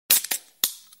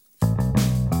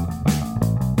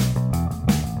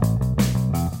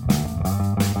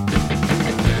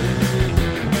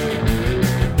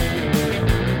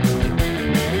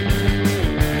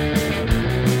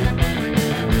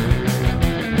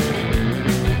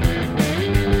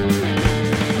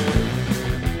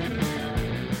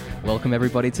welcome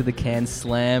everybody to the Can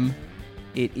Slam.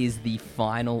 It is the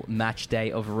final match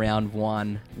day of round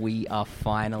one. We are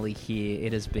finally here.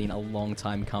 It has been a long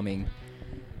time coming.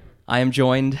 I am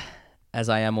joined, as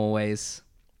I am always,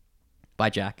 by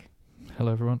Jack.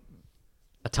 Hello, everyone.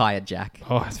 A tired Jack.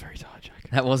 Oh, it's very tired, Jack.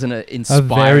 That wasn't an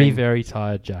inspiring... A very, very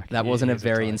tired Jack. That wasn't a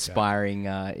very inspiring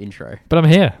intro. But I'm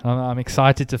here. I'm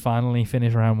excited to finally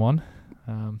finish round one.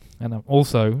 And I'm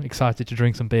also excited to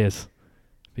drink some beers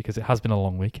because it has been a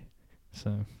long week.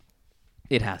 So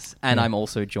it has. And yeah. I'm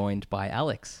also joined by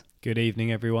Alex. Good evening,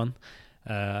 everyone.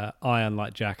 I,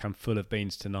 unlike Jack, I'm full of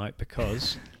beans tonight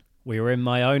because we were in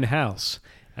my own house.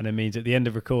 And it means at the end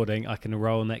of recording, I can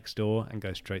roll next door and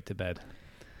go straight to bed.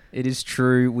 It is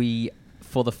true. We,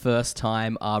 for the first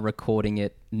time, are recording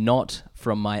it not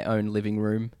from my own living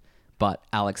room, but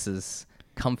Alex's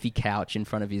comfy couch in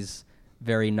front of his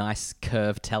very nice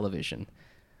curved television.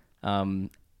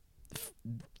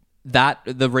 That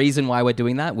the reason why we're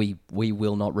doing that, we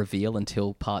will not reveal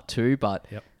until part 2, but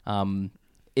yep.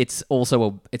 It's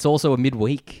also a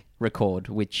midweek record,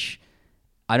 which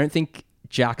I don't think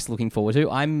Jack's looking forward to.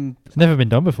 It's never been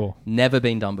done before. Never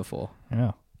been done before.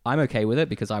 Yeah. I'm okay with it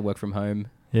because I work from home.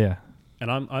 Yeah.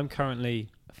 And I'm currently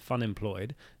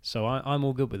unemployed, so I'm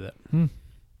all good with it.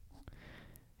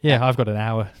 Yeah, I've got an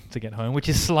hour to get home, which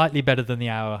is slightly better than the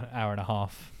hour and a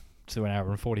half to an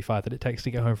hour and 45 that it takes to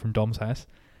get home from Dom's house.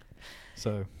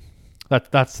 So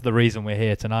that's the reason we're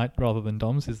here tonight rather than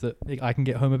Dom's, is that I can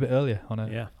get home a bit earlier on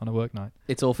a work night.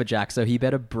 It's all for Jack, so he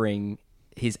better bring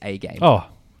his A game. Oh,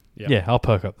 yeah, I'll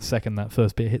perk up the second that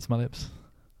first beer hits my lips.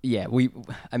 Yeah, we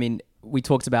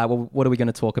talked about, well, what are we going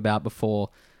to talk about before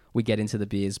we get into the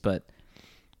beers, but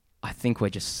I think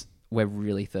we're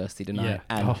really thirsty tonight.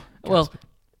 Yeah. And,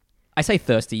 I say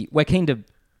thirsty, we're keen to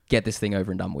get this thing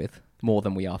over and done with more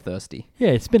than we are thirsty. Yeah,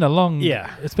 it's been a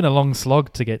long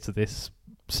slog to get to this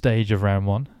stage of round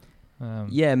one.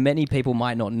 Many people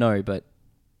might not know, but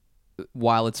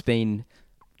while it's been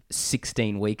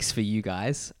 16 weeks for you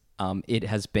guys, it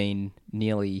has been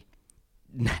nearly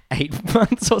 8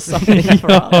 months or something.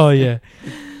 Oh yeah,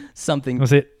 something.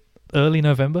 Was it early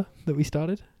November that we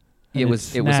started? And it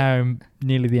was now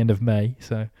nearly the end of May,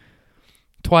 so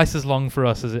twice as long for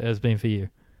us as it has been for you.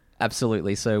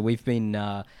 Absolutely. So we've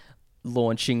been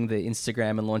launching the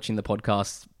Instagram and launching the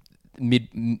podcast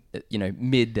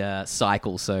mid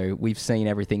cycle. So we've seen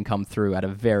everything come through at a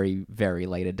very, very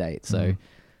later date. So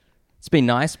it's been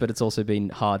nice, but it's also been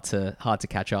hard to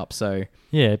catch up. So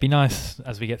yeah, it'd be nice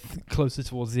as we get closer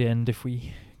towards the end if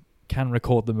we can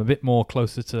record them a bit more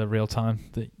closer to real time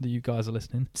that you guys are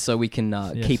listening, so we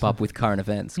can keep up with current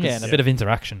events. Yeah, and a bit of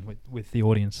interaction with the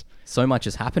audience. So much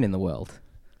has happened in the world.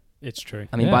 It's true.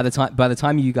 I mean, by the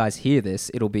time you guys hear this,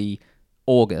 it'll be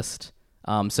August.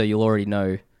 So you'll already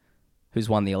know who's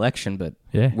won the election. But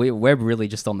we're really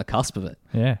just on the cusp of it.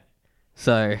 Yeah.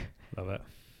 So love it.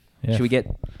 Yeah.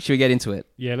 Should we get into it?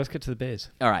 Yeah, let's get to the beers.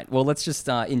 All right. Well, let's just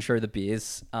intro the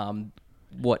beers.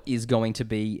 What is going to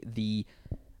be the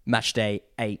Matchday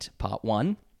 8 Part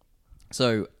 1.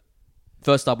 So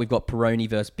first up, we've got Peroni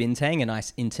versus Bintang, a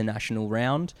nice international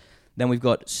round. Then we've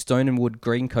got Stone and Wood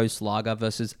Green Coast Lager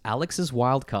versus Alex's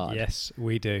Wildcard. Yes,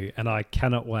 we do. And I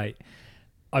cannot wait.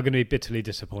 I'm going to be bitterly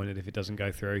disappointed if it doesn't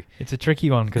go through. It's a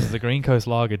tricky one because the Green Coast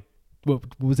Lager,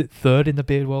 was it third in the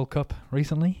Beard World Cup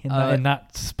recently in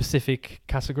that specific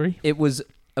category? It was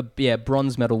a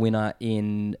bronze medal winner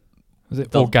in... Was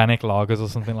it organic lagers or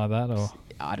something like that? Or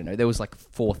I don't know. There was like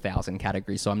 4,000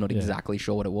 categories, so I'm not exactly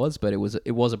sure what it was, but it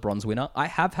was a bronze winner. I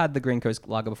have had the Green Coast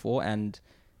Lager before, and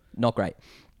not great.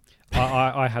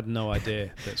 I had no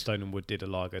idea that Stone and Wood did a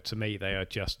lager. To me, they are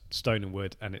just Stone and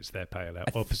Wood, and it's their pale ale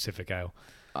or Pacific Ale.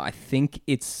 I think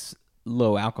it's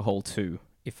low alcohol too,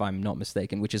 if I'm not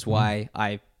mistaken, which is why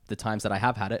the times that I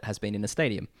have had it has been in a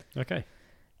stadium. Okay.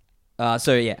 Alex,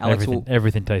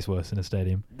 everything tastes worse in a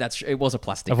stadium. It was a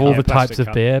plastic. Of all the types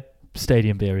of beer,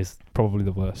 stadium beer is probably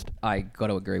the worst. I got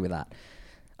to agree with that.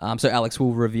 So Alex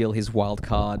will reveal his wild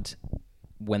card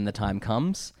when the time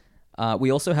comes.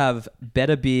 We also have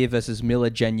Better Beer versus Miller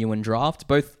Genuine Draft,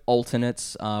 both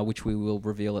alternates, which we will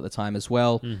reveal at the time as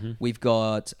well. Mm-hmm. We've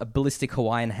got a Ballistic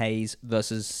Hawaiian Haze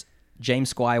versus James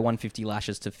Squire 150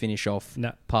 Lashes to finish off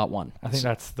part 1. I think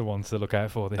that's the ones to look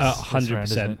out for this 100%, round,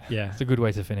 isn't it? Yeah. It's a good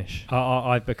way to finish.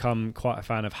 I've become quite a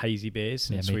fan of hazy beers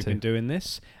since we've been doing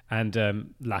this, and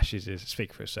Lashes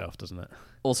speak for itself, doesn't it?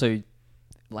 Also,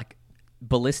 like,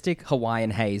 Ballistic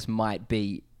Hawaiian Haze might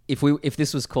be... If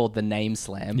this was called the Name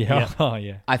Slam,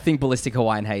 I think Ballistic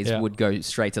Hawaiian Haze would go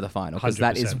straight to the final because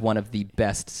that is one of the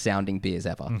best sounding beers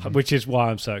ever. Mm-hmm. Which is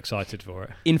why I'm so excited for it.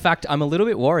 In fact, I'm a little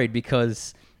bit worried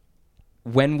because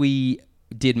when we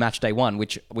did Matchday 1,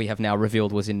 which we have now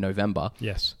revealed was in November,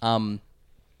 Yes.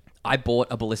 I bought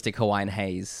a Ballistic Hawaiian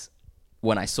Haze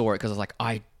when I saw it because I was like,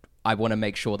 I want to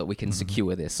make sure that we can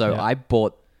secure this. So Yeah. I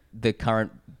bought the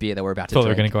current beer that we're about to thought they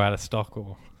were drink. going to go out of stock,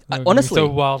 or honestly- so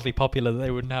wildly popular that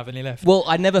they wouldn't have any left. Well,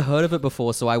 I'd never heard of it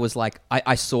before, so I was like,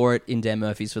 I saw it in Dan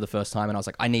Murphy's for the first time, and I was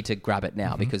like, I need to grab it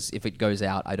now because if it goes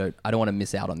out, I don't want to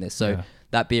miss out on this. So Yeah.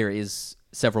 that beer is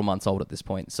several months old at this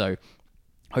point, so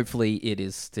hopefully it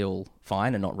is still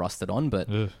fine and not rusted on. But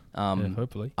Ugh. Yeah,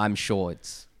 hopefully. I'm sure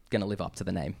it's going to live up to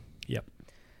the name. Yep.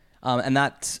 And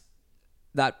that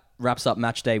wraps up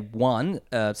Matchday 1.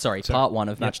 Part 1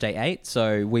 of Matchday 8.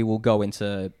 So we will go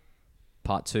into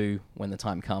part 2 when the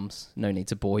time comes. No need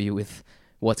to bore you with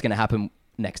what's going to happen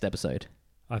next episode.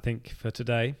 I think for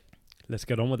today, let's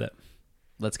get on with it.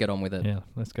 Let's get on with it. Yeah,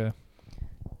 let's go.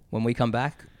 When we come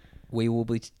back, we will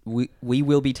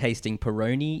be tasting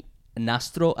Peroni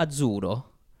Nastro Azzurro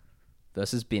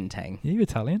versus Bintang. Are you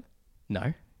Italian?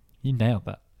 No, You nailed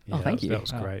that. Oh, thank you. That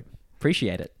was Oh. great.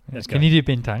 appreciate it. Let's Can go. you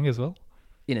do bintang as well?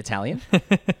 In Italian?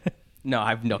 No,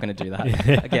 I'm not going to do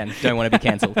that. Again, don't want to be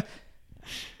cancelled.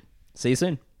 See you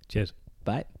soon. Cheers.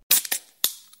 Bye.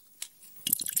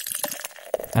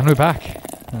 And we're back.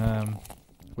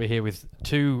 We're here with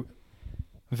two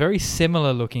very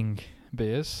similar looking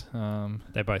beers.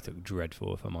 They both look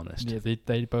dreadful, if I'm honest. Yeah,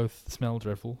 they both smell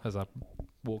dreadful as I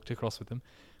walked across with them.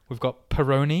 We've got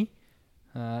Peroni,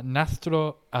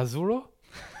 Nastro Azzurro,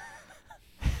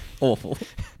 Awful.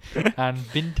 and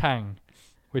Bintang,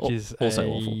 which is also a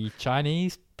awful.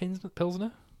 Chinese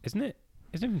Pilsner. Isn't it?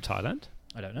 Isn't it from Thailand?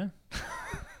 I don't know.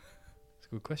 It's a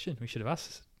good question. We should have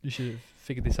asked. We should have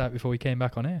figured this out before we came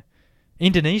back on air.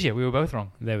 Indonesia. We were both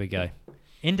wrong. There we go.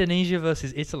 Indonesia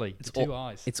versus Italy. It's The two all-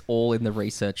 eyes. It's all in the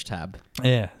research tab.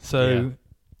 Yeah. So Yeah.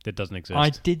 That doesn't exist. I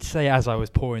did say as I was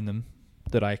pouring them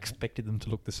that I expected them to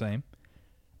look the same.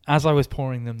 As I was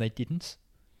pouring them, they didn't.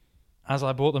 As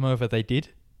I brought them over, they did.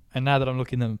 And now that I'm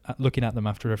looking at them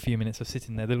after a few minutes of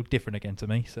sitting there, they look different again to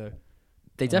me. So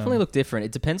They definitely look different.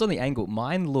 It depends on the angle.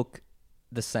 Mine look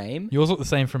the same, yours look the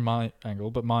same from my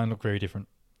angle, but mine look very different.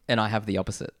 and I have the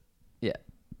opposite. Yeah.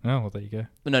 Oh, well, there you go.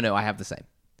 No, I have the same.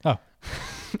 Oh,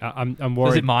 I'm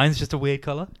was worried. it mine's just a weird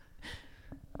colour?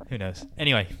 Who knows?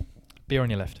 Anyway, beer on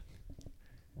your left.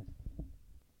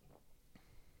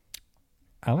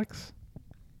 Alex?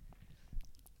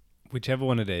 Whichever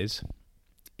one it is,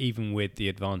 even with the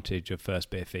advantage of first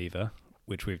beer fever,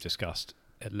 which we've discussed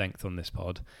at length on this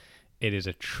pod, it is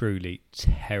a truly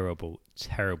terrible,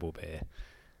 terrible beer.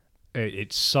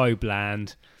 It's so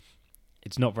bland.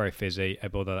 It's not very fizzy,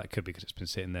 although that could be because it's been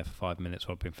sitting there for 5 minutes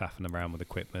while I've been faffing around with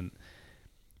equipment.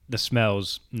 The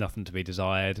smell's nothing to be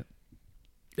desired.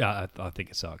 I think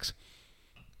it sucks.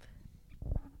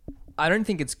 I don't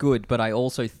think it's good, but I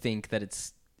also think that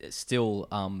it's still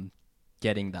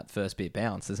getting that first beer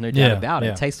bounce. There's no doubt about it.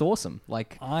 yeah. It tastes awesome.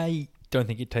 Like, I don't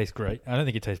think it tastes great. I don't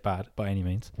think it tastes bad by any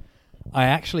means. I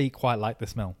actually quite like the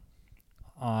smell.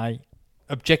 I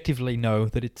objectively know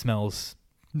that it smells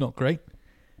not great,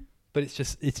 but it's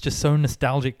just so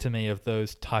nostalgic to me of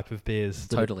those type of beers.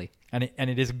 totally. And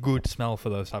it is a good smell for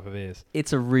those type of beers.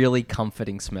 It's a really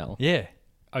comforting smell. Yeah.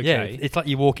 Okay. Yeah, it's like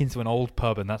you walk into an old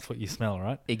pub and that's what you smell,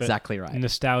 right? Exactly right.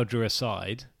 Nostalgia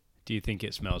aside, do you think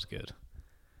it smells good?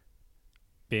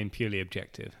 Being purely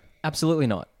objective. Absolutely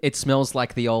not. It smells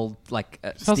like the old,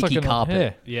 Smells sticky like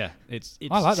carpet. Yeah, it's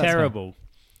I like that terrible.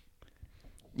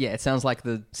 Yeah, it sounds like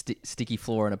the sticky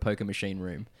floor in a poker machine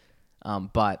room.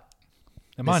 But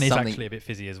And mine There's is something- actually a bit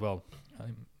fizzy as well. I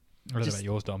don't know Just- about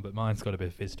yours, Dom, but mine's got a bit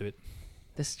of fizz to it.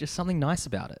 there's just something nice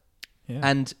about it. Yeah.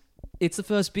 And it's the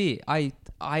first beer. I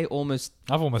almost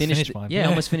I've almost finished mine. Yeah, I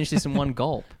almost finished this in one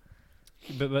gulp.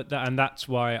 And that's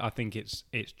why I think it's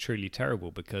truly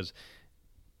terrible, because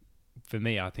for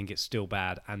me, I think it's still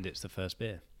bad and it's the first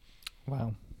beer.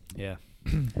 Wow. Yeah.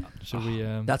 Should we?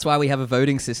 That's why we have a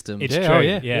voting system. It's yeah, true, oh,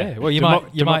 yeah, yeah. Well, you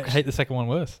might hate the second one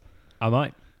worse. I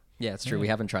might. Yeah, it's true. Yeah. We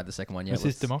haven't tried the second one yet. This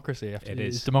is democracy. It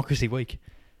is. It's democracy week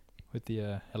with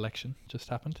the election just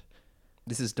happened.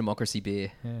 This is democracy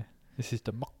beer. Yeah. This is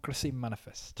democracy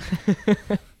manifest.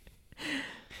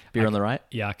 Beer on the right.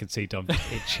 Yeah, I can see Dom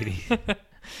itchy.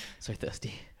 So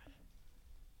thirsty.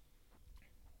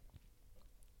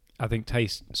 I think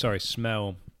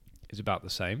smell is about the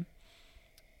same.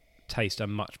 Taste, I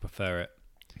much prefer it.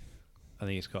 I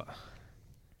think it's got...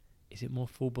 Is it more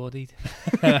full-bodied?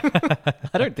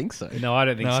 I don't think so. No, I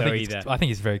don't think No, so I think either. I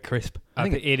think it's very crisp. I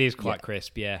think it is quite yeah.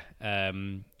 crisp, yeah.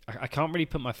 I can't really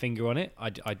put my finger on it.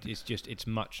 It's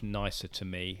much nicer to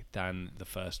me than the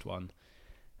first one.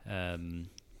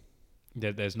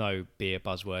 There's no beer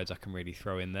buzzwords I can really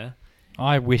throw in there.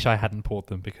 I wish I hadn't poured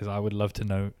them because I would love to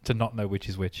not know which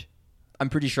is which. I'm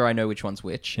pretty sure I know which one's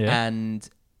which. Yeah. And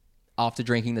after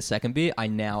drinking the second beer, I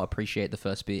now appreciate the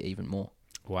first beer even more.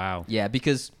 Wow. Yeah,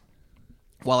 because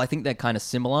while I think they're kind of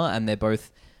similar and they're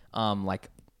both like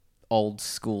old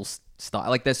school style,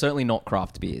 like they're certainly not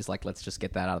craft beers. Like, let's just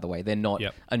get that out of the way. They're not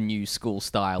a new school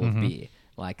style of beer.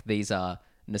 Like, these are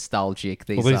nostalgic.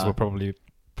 These were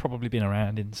probably been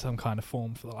around in some kind of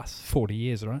form for the last 40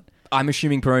 years, right? I'm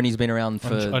assuming Peroni's been around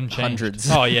for Unchanged.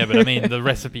 hundreds. Oh yeah, but I mean the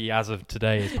recipe as of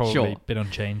today has probably Sure. been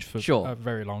unchanged for a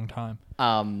very long time.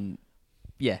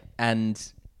 Yeah,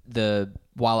 and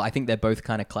while I think they're both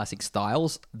kind of classic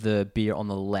styles, the beer on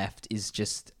the left is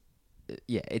just,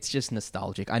 it's just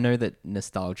nostalgic. I know that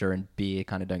nostalgia and beer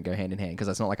kind of don't go hand in hand because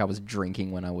it's not like I was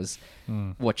drinking when I was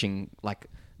watching like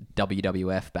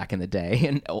WWF back in the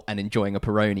day and enjoying a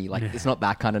Peroni. Like, it's not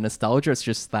that kind of nostalgia. It's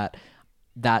just that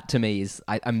to me is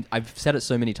I've said it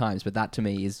so many times, but that to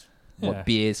me is what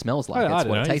beer smells like. It's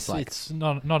what it tastes like. It's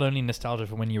not only nostalgia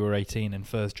for when you were 18 and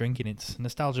first drinking. It's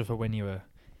nostalgia for when you were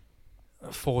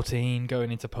 14,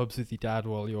 going into pubs with your dad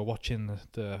while you were watching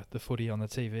the footy on the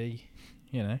TV.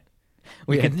 You know,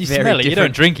 you smell it. You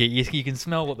don't drink it. You can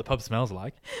smell what the pub smells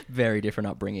like. Very different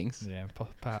upbringings. Yeah,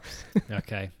 perhaps.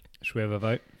 Okay. Should we have a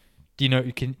vote? Do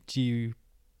you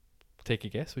take a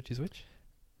guess which is which?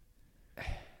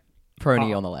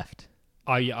 Peroni on the left.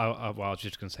 Well, I was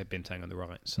just going to say Bintang on the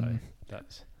right, so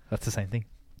that's the same thing.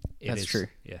 That's true.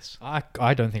 Yes.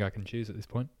 I don't think I can choose at this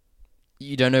point.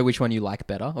 You don't know which one you like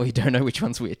better, or you don't know which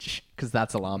one's which, because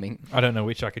that's alarming. I don't know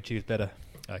which I could choose better.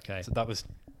 Okay. So that was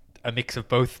a mix of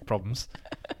both problems.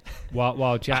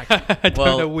 While Jack... I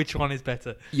don't know which one is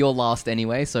better. You're last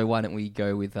anyway, so why don't we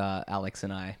go with Alex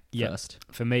and I first?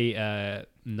 For me,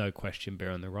 no question,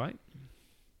 beer on the right.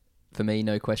 For me,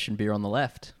 no question, beer on the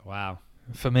left. Wow.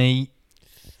 For me,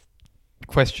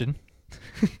 question.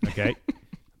 Okay.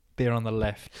 Beer on the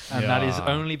left. And that is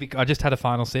only because I just had a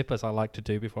final sip, as I like to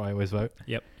do before I always vote.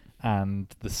 Yep.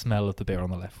 And the smell of the beer on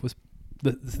the left was...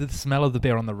 The smell of the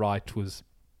beer on the right was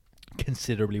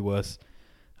considerably worse.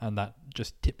 And that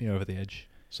just tipped me over the edge.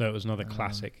 So it was another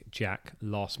classic Jack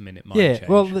last-minute mind change.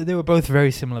 Well, they were both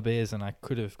very similar beers, and I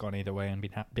could have gone either way and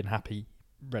been happy,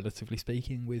 relatively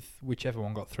speaking, with whichever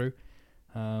one got through.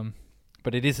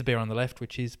 But it is the beer on the left,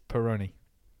 which is Peroni.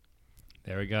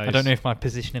 There it goes. I don't know if my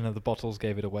positioning of the bottles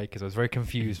gave it away because I was very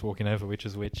confused walking over which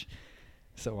was which.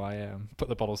 So I put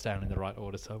the bottles down in the right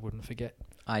order so I wouldn't forget.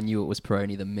 I knew it was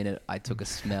Peroni the minute I took a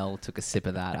sip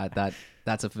of that.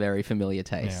 That's a very familiar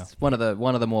taste. Yeah.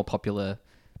 One of the more popular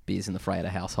beers in the Freyder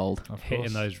household.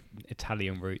 Hitting those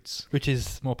Italian roots. Which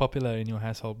is more popular in your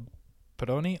household,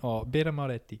 Peroni or Birra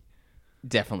Moretti?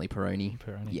 Definitely Peroni.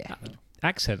 Yeah.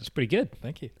 Accent's pretty good.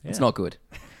 Thank you. Yeah. It's not good.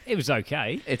 It was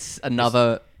okay. It's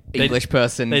another English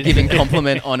person giving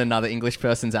compliment on another English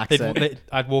person's accent.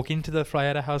 I'd walk into the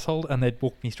Freyder household and they'd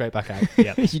walk me straight back out.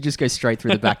 Yep. You just go straight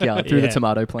through the backyard, through the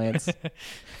tomato plants.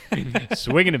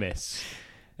 Swing and a miss.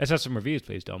 Let's have some reviews,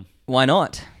 please, Dom. Why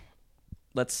not?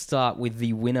 Let's start with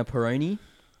the winner, Peroni.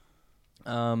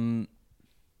 There's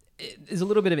a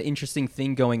little bit of an interesting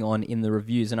thing going on in the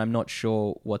reviews, and I'm not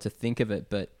sure what to think of it,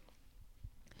 but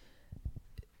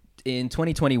in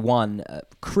 2021,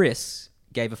 Chris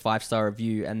gave a 5-star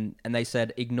review, and they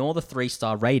said, ignore the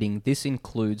 3-star rating, this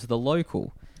includes the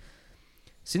local.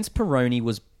 Since Peroni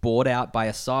was bought out by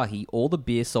Asahi, all the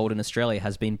beer sold in Australia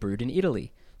has been brewed in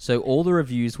Italy. So all the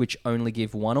reviews which only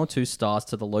give 1 or 2 stars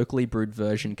to the locally brewed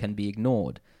version can be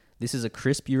ignored. This is a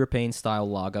crisp European-style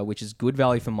lager, which is good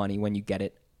value for money when you get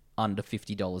it under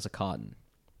 $50 a carton.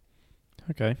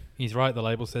 Okay. He's right, the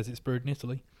label says it's brewed in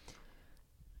Italy.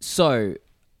 So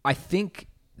I think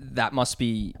that must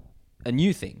be a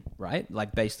new thing, right?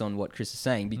 Like, based on what Chris is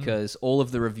saying, because all of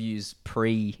the reviews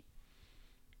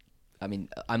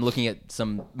I'm looking at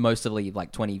mostly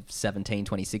like 2017,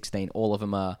 2016, all of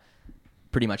them are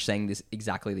pretty much saying this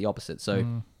exactly the opposite.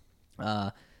 So,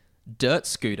 Dirt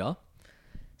Scooter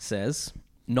says,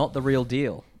 not the real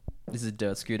deal. This is a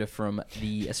Dirt Scooter from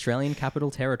the Australian Capital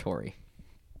Territory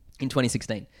in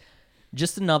 2016.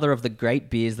 Just another of the great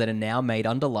beers that are now made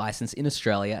under license in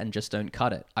Australia and just don't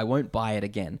cut it. I won't buy it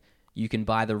again. You can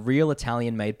buy the real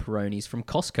Italian-made Peronis from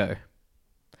Costco.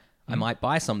 I might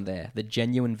buy some there. The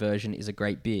genuine version is a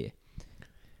great beer.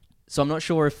 So I'm not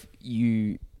sure if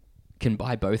you can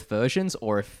buy both versions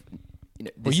or if...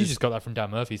 You just got that from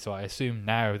Dan Murphy, so I assume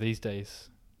now, these days,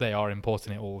 they are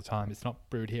importing it all the time. It's not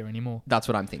brewed here anymore. That's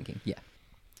what I'm thinking, yeah.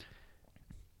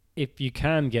 If you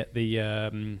can get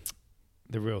the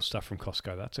real stuff from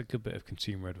Costco, that's a good bit of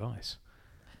consumer advice.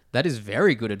 That is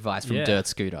very good advice from Yeah. Dirt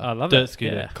Scooter. I love Dirt it.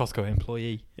 Scooter, Costco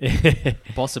employee.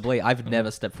 Possibly. I've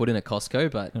never stepped foot in a Costco,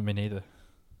 but Me neither.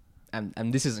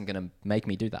 and this isn't going to make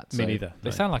me do that. Me so neither. They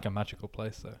No. sound like a magical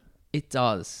place, though. It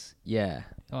does. Yeah.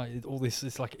 Like, all this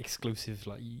is like exclusive.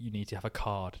 Like you need to have a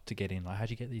card to get in. Like, how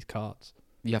do you get these cards?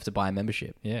 You have to buy a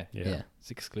membership. Yeah, Yeah.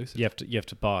 it's exclusive. You have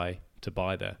to buy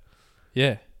there.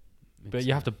 Yeah, but It's,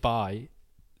 you have to buy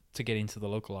to get into the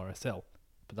local RSL.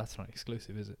 But that's not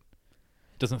exclusive, is it?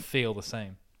 It doesn't feel the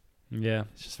same. Yeah.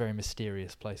 It's just a very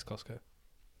mysterious place, Costco.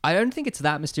 I don't think it's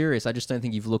that mysterious. I just don't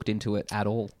think you've looked into it at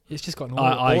all. It's just got an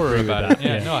I aura agree with about that, it.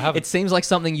 Yeah, yeah. no, I haven't. It seems like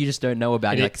something you just don't know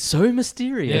about. And You're it- like, so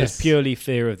mysterious. It's purely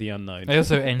fear of the unknown. I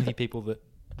also envy people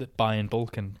that buy in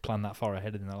bulk and plan that far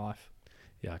ahead in their life.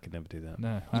 Yeah, I could never do that.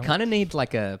 No, You kind of need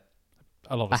like a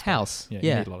lot of space. house. Yeah, Yeah,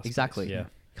 you need a lot of space. exactly. Yeah.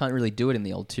 Can't really do it in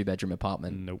the old 2-bedroom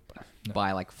apartment. Nope. No.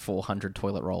 Buy like 400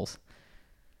 toilet rolls.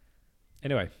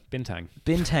 Anyway, Bintang.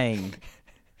 Bintang.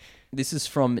 This is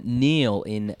from Neil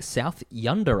in South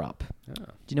Yunderup. Ah. Do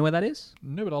you know where that is?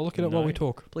 No, but I'll look it up while No. we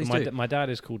talk. Please my, do. my dad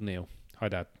is called Neil. Hi,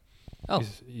 Dad. Oh,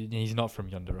 He's not from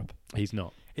Yunderup. He's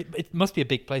not. It must be a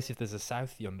big place if there's a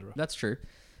South Yunderup. that's true.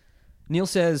 Neil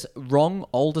says, wrong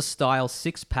older style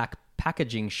 6-pack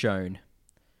packaging shown.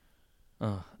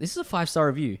 Oh, this is a 5-star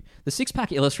review. The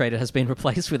 6-pack Illustrator has been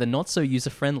replaced with a not so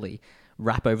user-friendly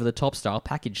wrap over the top style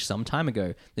package some time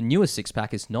ago. The newer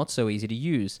 6-pack is not so easy to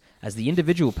use as the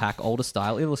individual pack older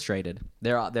style Illustrated.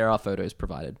 There are photos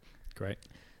provided. Great.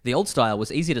 The old style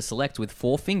was easy to select with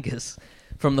 4 fingers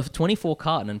from the 24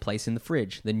 carton and place in the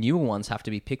fridge. The newer ones have to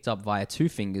be picked up via 2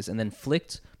 fingers and then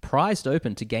flicked, prized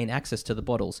open to gain access to the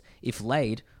bottles. If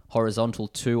laid, horizontal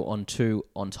 2 on 2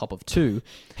 on top of 2,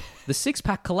 the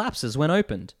 6-pack collapses when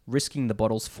opened, risking the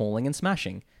bottles falling and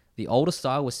smashing. The older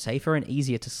style was safer and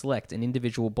easier to select an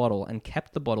individual bottle and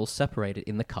kept the bottles separated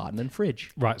in the carton and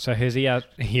fridge. Right, so he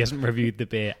hasn't reviewed the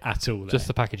beer at all. Just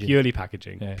the there. packaging. Purely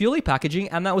packaging. Yeah. Purely packaging,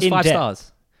 and that was In 5 depth.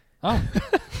 stars. Oh.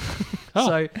 Oh.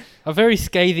 So A very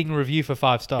scathing review for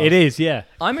 5 stars. It is, yeah.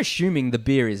 I'm assuming the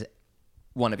beer is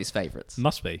one of his favorites.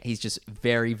 Must be. He's just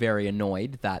very, very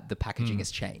annoyed that the packaging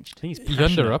has changed. I think he's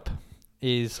passionate. Yunderup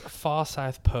is far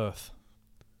south Perth.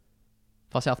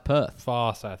 Far South Perth.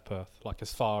 Far south Perth. Like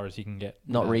as far as you can get.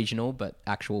 Not without- regional, but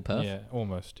actual Perth. Yeah,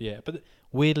 almost. Yeah. But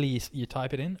weirdly, you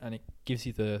type it in and it gives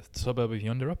you the suburb of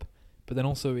Yunderup. But then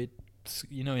also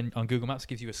on Google Maps,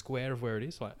 gives you a square of where it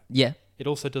is. Like Yeah. it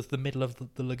also does the middle of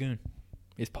the lagoon.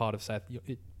 Is part of South,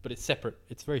 but it's separate.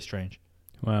 It's very strange.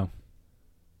 Wow.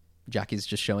 Jack is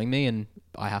just showing me, and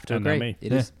I have to And now agree. me.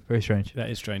 It is. very strange. That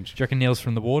is strange. Do you reckon Neil's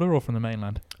from the water or from the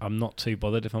mainland? I'm not too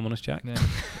bothered, if I'm honest, Jack. Yeah.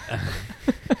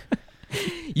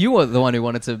 You were the one who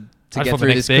wanted to I just get want the through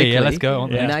next this beer. quickly. Yeah, let's go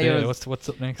on. Yeah. Yeah. Now you're What's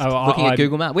up next? Oh, looking I- at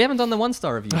Google Maps. We haven't done the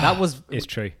 1-star review. That was It's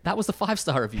true. the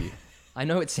 5-star review. I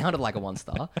know it sounded like a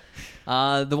 1-star.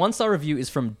 The 1-star review is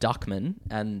from Duckman,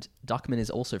 and Duckman is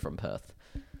also from Perth.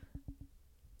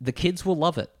 The kids will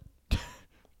love it.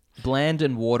 Bland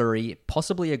and watery,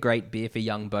 possibly a great beer for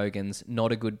young bogans.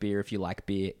 Not a good beer if you like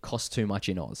beer. Costs too much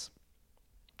in Oz.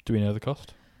 Do we know the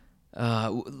cost?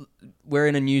 We're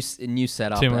in a new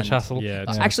setup. Too much and- hassle. Yeah,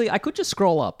 Uh, Actually, I could just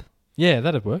scroll up. Yeah,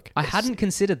 that'd work. I hadn't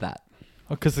considered that.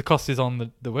 Because the cost is on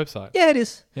the website. Yeah, it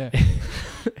is. Yeah.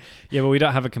 Yeah, but we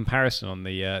don't have a comparison on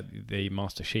the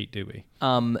master sheet, do we?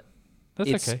 That's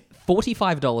It's okay.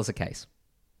 $45 a case.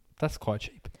 That's quite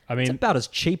cheap. I It's mean, about as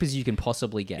cheap as you can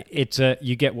possibly get. it's a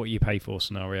you get what you pay for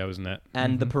scenario, isn't it?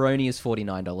 And the Peroni is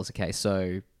 $49 a case.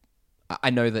 So I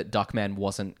know that Duckman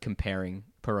wasn't comparing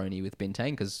Peroni with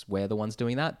Bintang because we're the ones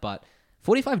doing that. But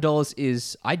 $45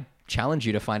 is, I'd challenge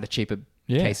you to find a cheaper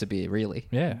Yeah. case of beer, really.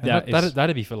 Yeah. And That is-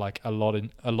 that'd be for like a lot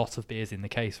of beers in the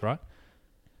case, right?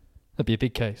 That'd be a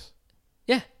big case.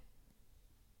 Yeah.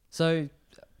 So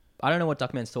I don't know what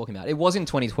Duckman's talking about. It was in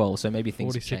 2012, so maybe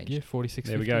things have 46. changed. Yeah, 46.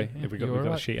 There we go. Yeah, We've you're got a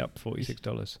right. sheet up,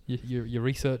 $46, Your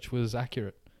research was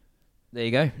accurate. There you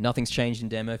go. Nothing's changed in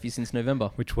Dan Murphy since November.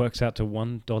 which works out to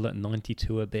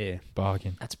 $1.92 a beer.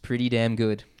 Bargain. That's pretty damn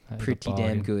good. That is a Pretty damn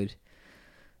bargain. good.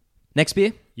 Next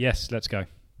beer? Yes, let's go.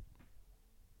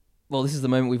 Well, this is the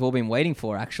moment we've all been waiting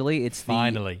for, actually. It's the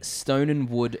Finally. Stone and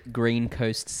Wood Green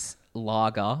Coasts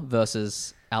Lager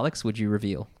versus Alex. Would you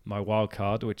reveal? My wild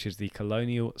card, which is the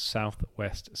Colonial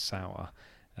Southwest Sour.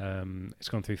 It's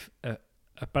gone through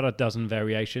about a dozen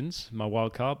variations, my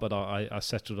wild card, but I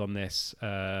settled on this,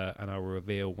 and I will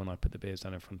reveal when I put the beers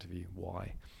down in front of you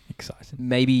why. Exciting.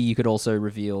 Maybe you could also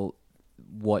reveal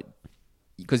what,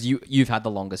 because you've had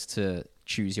the longest to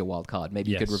choose your wild card.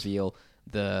 Maybe you could Yes. reveal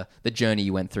the journey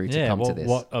you went through to come to this.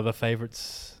 What other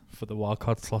favourites for the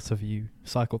wildcard slots have you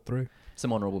cycled through?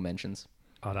 Some honourable mentions.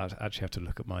 I'd actually have to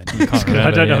look at mine. You can't remember,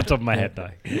 I don't know yeah. off the top of my head, though.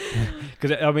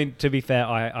 Because, I mean, to be fair,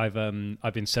 I've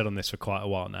been set on this for quite a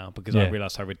while now because I Yeah.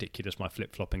 realised how ridiculous my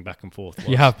flip-flopping back and forth was.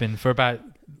 You have been for about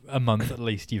a month at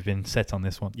least. You've been set on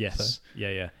this one. Yes. So.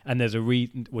 Yeah. And there's a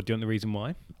reason. Well, do you want the reason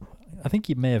why? I think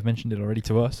you may have mentioned it already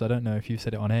to us. I don't know if you've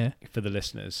said it on air. For the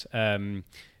listeners,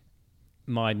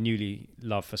 my newly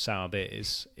love for sour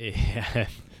beers.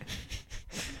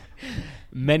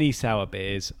 Many sour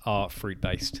beers are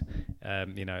fruit-based.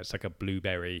 It's like a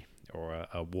blueberry or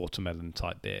a watermelon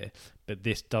type beer, but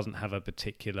this doesn't have a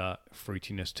particular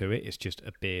fruitiness to it. It's just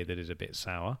a beer that is a bit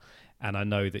sour. And I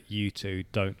know that you two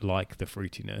don't like the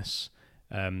fruitiness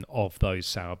of those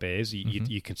sour beers.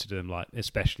 You consider them like,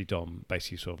 especially Dom,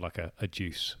 basically sort of like a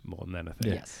juice more than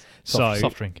anything. Yeah. Yes.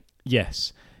 Soft drink.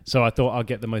 Yes. So I thought I'll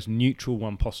get the most neutral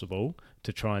one possible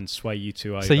to try and sway you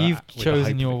two over. So you've with the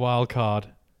chosen hope- your wild card.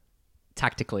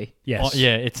 Tactically. Yes.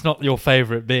 Yeah, it's not your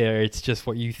favourite beer. It's just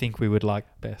what you think we would like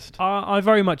best. I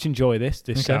very much enjoy this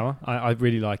Okay. sour. I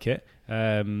really like it.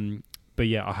 But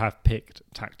yeah, I have picked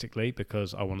tactically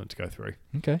because I want it to go through.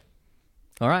 Okay.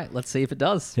 All right, let's see if it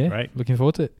does. Yeah. Right. Looking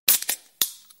forward to it.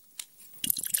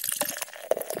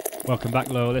 Welcome back,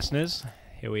 loyal listeners.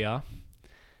 Here we are.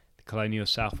 The Colonial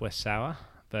Southwest Sour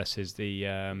versus the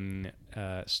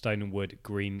Stone and Wood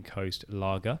Green Coast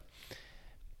Lager.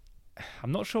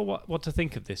 I'm not sure what to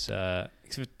think of this.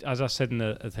 As I said in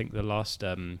the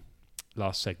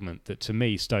last segment, that to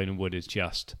me Stone and Wood is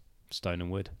just Stone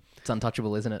and Wood. It's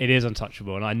untouchable, isn't it? It is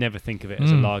untouchable, and I never think of it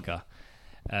as a lager.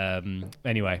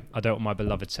 Anyway, I don't want my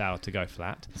beloved sour to go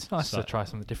flat. It's nice So- to try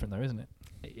something different, though, isn't it?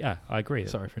 Yeah, I agree.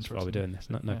 Sorry for That's why we're interrupting. doing this.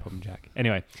 No Yeah. problem, Jack.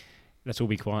 Anyway, let's all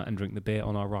be quiet and drink the beer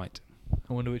on our right.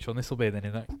 I wonder which one this will be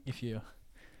then. If you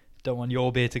don't want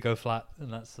your beer to go flat, then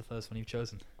that's the first one you've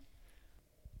chosen.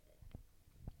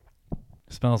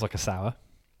 Smells like a sour.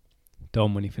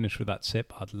 Dom, when you finish with that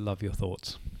sip, I'd love your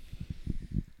thoughts.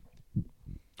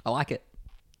 I like it.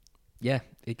 Yeah,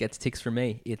 it gets ticks from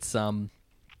me. It's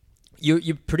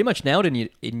you pretty much nailed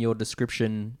it in your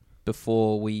description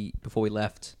before we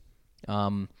left.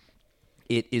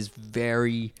 It is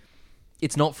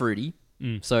it's not fruity,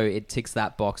 so it ticks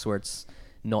that box where it's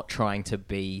not trying to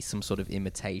be some sort of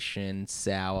imitation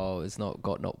sour. It's not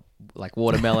like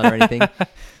watermelon or anything.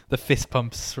 The fist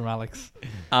pumps from Alex.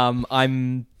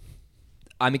 I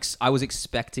was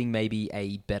expecting maybe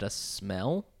a better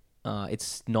smell.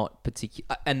 It's not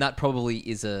particular, and that probably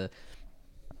is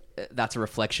that's a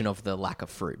reflection of the lack of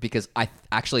fruit, because I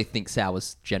actually think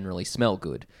sours generally smell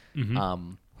good.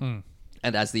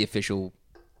 And as the official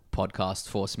podcast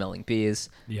for smelling beers,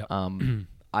 Yep.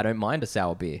 I don't mind a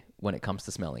sour beer when it comes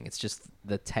to smelling. It's just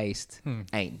the taste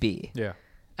ain't beer. Yeah.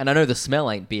 And I know the smell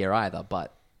ain't beer either,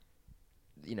 but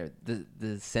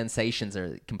the sensations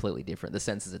are completely different. The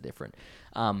senses are different.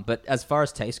 But as far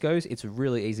as taste goes, it's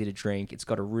really easy to drink. It's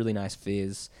got a really nice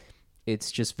fizz.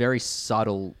 It's just very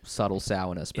subtle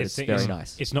sourness, but it's very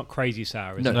nice. It's not crazy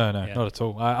sour, is No. it? No, Yeah. not at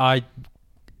all. I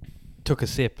took a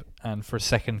sip and for a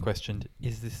second questioned,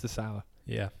 is this the sour?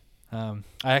 Yeah. I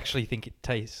actually think it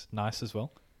tastes nice as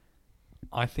well.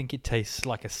 I think it tastes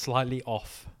like a slightly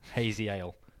off hazy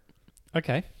ale.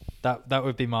 Okay. That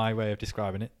would be my way of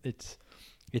describing it.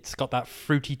 It's got that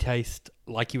fruity taste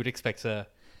like you would expect a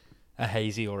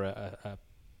hazy or a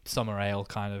summer ale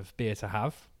kind of beer to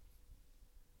have,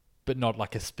 but not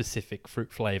like a specific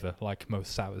fruit flavour like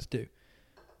most sours do.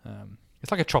 It's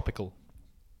like a tropical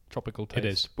taste. It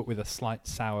is. But with a slight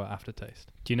sour aftertaste.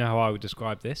 Do you know how I would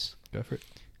describe this? Go for it.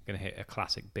 I'm going to hit a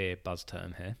classic beer buzz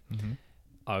term here. Mm-hmm.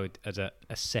 I would, as a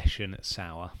session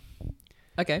sour,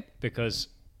 Okay. because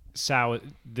sour,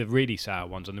 the really sour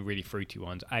ones and the really fruity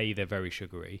ones, A, they're very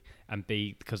sugary, and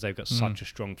B, because they've got such a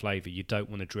strong flavour, you don't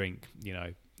want to drink,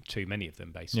 too many of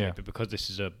them basically. Yeah. But because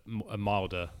this is a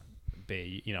milder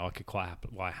beer, I could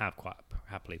I have quite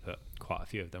happily put quite a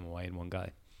few of them away in one go.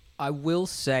 I will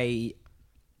say,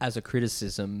 as a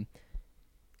criticism,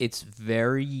 it's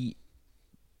very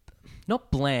not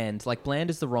bland. Like, bland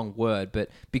is the wrong word, but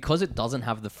because it doesn't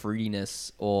have the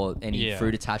fruitiness or any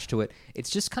fruit attached to it, it's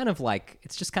just kind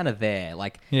of there.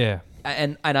 Like, Yeah.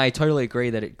 and I totally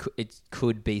agree that it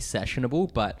could be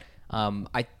sessionable, but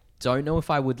I don't know if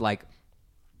I would like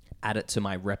add it to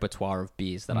my repertoire of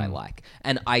beers that I like.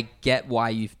 And I get why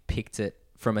you've picked it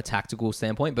from a tactical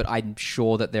standpoint, but I'm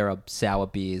sure that there are sour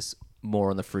beers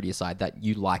more on the fruitier side that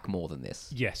you like more than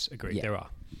this. Yes, agreed. Yeah. There are.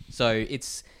 So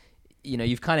it's,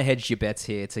 you've kind of hedged your bets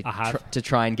here to I have. to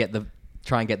try and get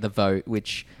the vote,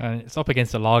 which And it's up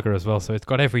against a lager as well, so it's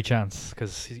got every chance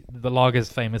because the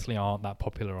lagers famously aren't that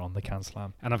popular on the Can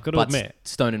Slam. And I've got to but admit,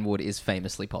 Stone and Wood is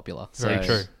famously popular. So Very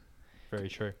true. Very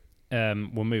true.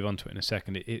 We'll move on to it in a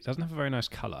second. It doesn't have a very nice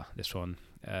colour, this one,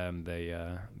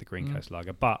 the Green Coast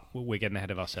Lager, but we're getting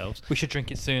ahead of ourselves. We should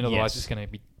drink it soon, otherwise it's going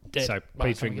to be dead. So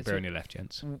please drink the beer on your left,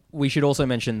 gents. We should also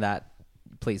mention that.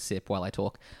 Please sip while I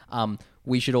talk.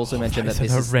 We should also mention that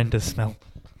this is a horrendous smell.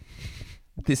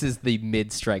 This is the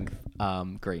mid-strength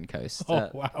Green Coast. Oh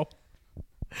wow,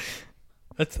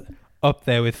 that's up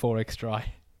there with 4X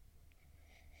Dry.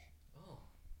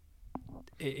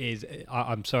 It is.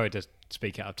 I'm sorry to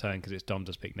speak out of turn because it's Dom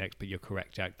to speak next, but you're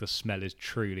correct, Jack. The smell is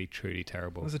truly, truly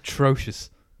terrible. It was atrocious.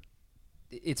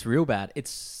 It's real bad.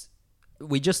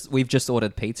 We've just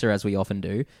ordered pizza as we often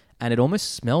do, and it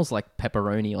almost smells like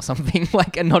pepperoni or something,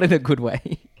 like, and not in a good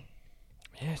way.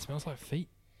 Yeah, it smells like feet.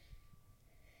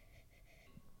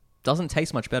 Doesn't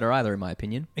taste much better either, in my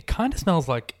opinion. It kind of smells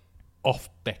like off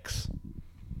Beck's.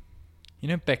 You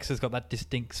know, Beck's has got that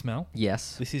distinct smell.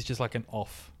 Yes. This is just like an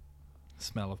off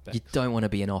smell of Beck's. You don't want to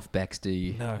be an off Bex, do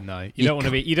you? No. You don't want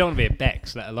to be. You don't want to be a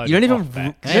Bex, let alone. You don't even. off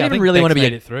Bex. You don't even really want to be.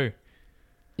 made it through.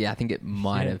 Yeah, I think it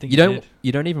might have. think You it don't. did.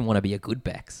 You don't even want to be a good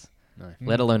Bex, No.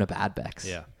 let alone a bad Bex.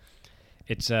 Yeah.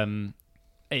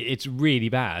 It's really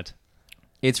bad.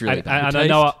 It's really And bad. I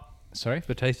know. Sorry.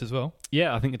 The taste as well.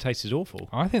 Yeah, I think the taste is awful.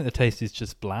 I think the taste is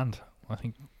just bland.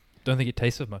 Don't think it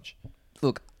tastes as much.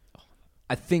 Look,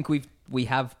 I think we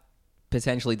have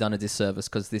potentially done a disservice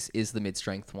because this is the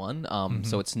mid-strength one.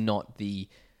 So it's not the.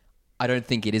 I don't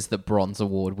think it is the bronze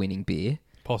award winning beer.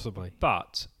 Possibly.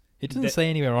 But It doesn't say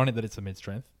anywhere on it that it's a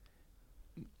mid-strength.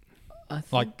 I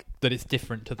think, Like, that it's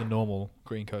different to the normal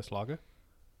Green Coast Lager.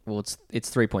 well, it's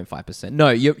 3.5%. No,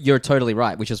 you're totally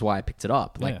right, which is why I picked it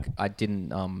up. Like, Yeah. I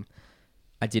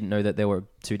didn't know that there were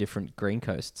two different Green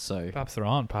Coasts. So Perhaps there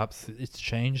aren't. Perhaps it's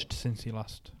changed since you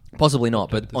last... possibly not.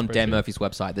 Updated But the on Dan spreadsheet. Murphy's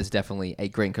website, there's definitely a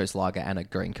Green Coast Lager and a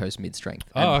Green Coast mid-strength.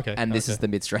 Oh, And- okay, And this is okay. the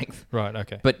mid-strength. Right,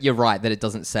 okay. But you're right that it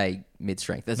doesn't say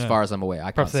mid-strength. As No. far as I'm aware, I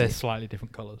can't Perhaps they're see. slightly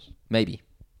different colours. Maybe.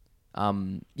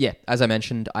 Yeah, as I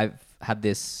mentioned, I've had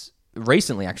this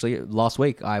recently. Actually, last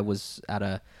week I was at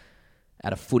a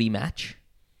footy match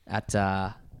at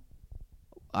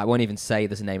I won't even say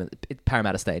the name of it,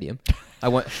 Parramatta Stadium. I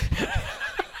won't.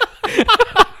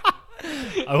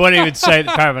 I won't even say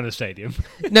the Parramatta Stadium.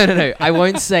 No. I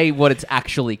won't say what it's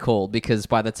actually called because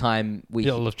by the time we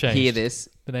It'll have changed. hear this,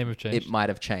 The name have changed. it might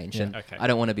have changed, Yeah. and Okay. I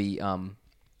don't want to be.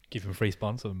 Give them free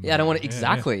sponsor. Yeah, I don't want to Yeah,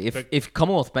 exactly. But- If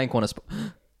Commonwealth Bank want to,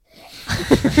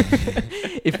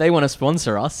 if they want to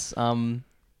sponsor us,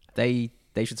 they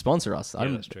should sponsor us. Yeah,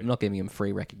 that's true. I'm not giving them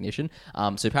free recognition.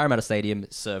 So Parramatta Stadium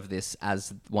serve this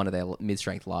as one of their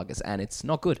mid-strength lagers, and it's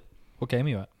not good. What game are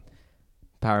you at?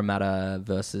 Parramatta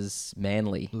versus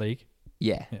Manly. League?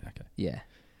 Yeah, Yeah, okay. yeah.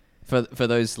 For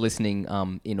those listening,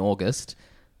 in August,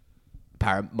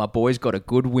 my boys got a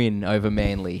good win over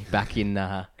Manly back in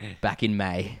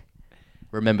May.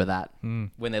 Remember that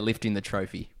when they're lifting the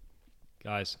trophy.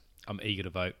 Guys, I'm eager to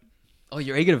vote. Oh,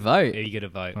 you're eager to vote. Eager to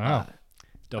vote. Wow.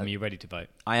 Dom, are you ready to vote?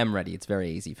 I am ready. It's very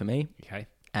easy for me. Okay.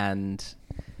 And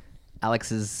Alex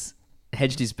has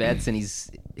hedged his bets and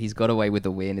he's got away with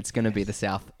the win. It's going to be the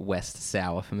Southwest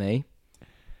Sour for me.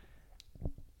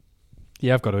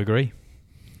 Yeah, I've got to agree.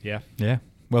 Yeah. Yeah,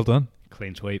 well done.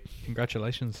 Clean sweep.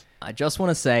 Congratulations. I just want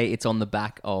to say it's on the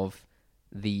back of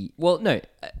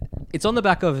it's on the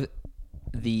back of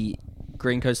the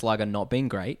Green Coast Lager not being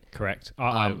great, Correct.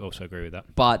 I also agree with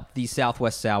that. but the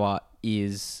Southwest Sour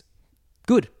is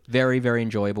good. Very, very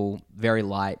enjoyable, very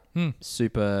light,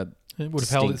 super It would have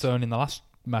held its distinct. own in the last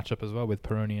matchup as well with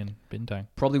Peroni and Bintang.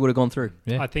 Probably would have gone through.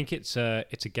 Yeah. I think it's a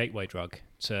gateway drug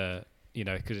to,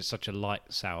 because it's such a light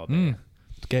sour beer.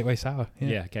 It's Gateway Sour.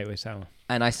 Yeah, gateway sour.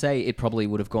 And I say it probably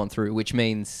would have gone through, which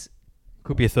means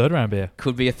Could be a third round beer.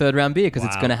 could be a third round beer because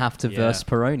it's Wow. going to have to Yeah. verse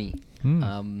Peroni.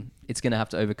 Mm. It's going to have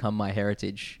to overcome my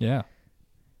heritage. Yeah.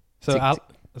 So,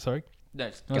 sorry? No, I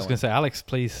was going to say, Alex,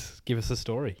 please give us a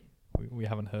story. We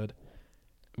haven't heard.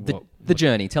 the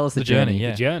journey. Tell us the The journey, journey.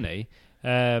 yeah. The journey.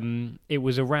 It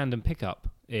was a random pickup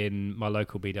in my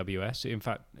local BWS. In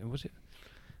fact, was it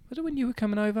when you were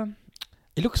coming over?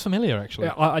 It looks familiar, actually.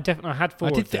 Yeah, I definitely had four.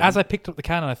 I did. of them. As I picked up the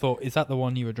can, I thought, is that the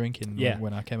one you were drinking Yeah.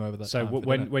 when I came over that So time for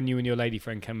when dinner? when you and your lady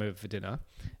friend came over for dinner,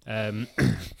 Makes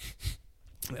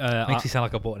you sound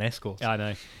like I bought an escort. I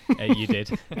know you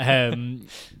did. I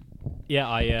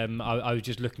was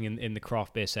just looking in the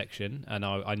craft beer section, and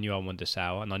I knew I wanted a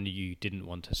sour, and I knew you didn't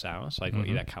want a sour, so I got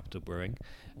you that Capital Brewing.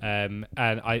 And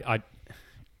I,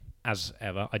 as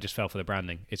ever, I just fell for the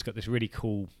branding. It's got this really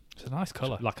cool, It's a nice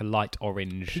colour. like a light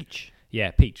orange, Peach. yeah,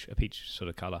 a peach sort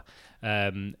of color.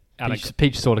 And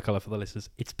Peach sort of colour for the listeners.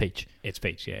 It's peach. it's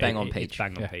peach, yeah, Bang on it's peach.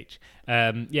 bang on Yeah. peach.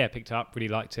 Picked it up, really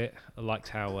liked it. I liked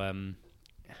how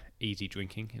easy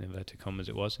drinking, in inverted commas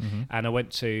it was. Mhm. And I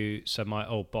went to, so my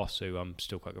old boss, who I'm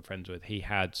still quite good friends with, he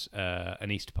had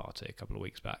an Easter party a couple of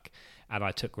weeks back. And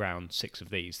I took round 6 of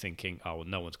these thinking, oh, well,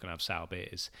 no one's going to have sour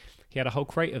beers. He had a whole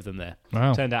crate of them there.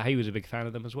 Wow. Turned out he was a big fan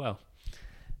of them as well.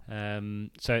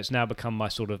 So it's now become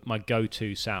my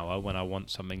go-to sour when I want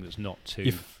something that's not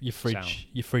too Your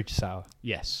fridge sour.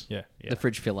 Yes. Yeah. Yeah. The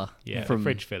fridge filler. Yeah, From the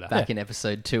fridge filler. back in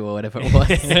episode 2 or whatever it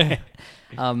was.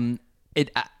 It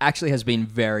actually has been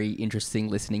very interesting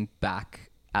listening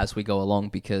back as we go along,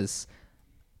 because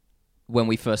when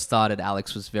we first started,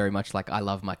 Alex was very much like, I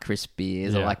love my crisp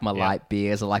beers, I Yeah, like my yeah. light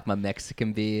beers, I like my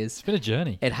Mexican beers. It's been a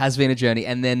journey. It has been a journey.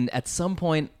 And then at some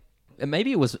point, and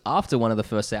maybe it was after one of the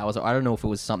first hours, or I don't know if it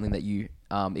was something that you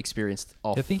experienced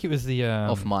off. I think it was the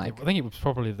off mic. I think it was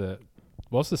probably the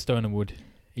Stone and Wood.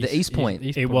 East Point.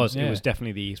 It was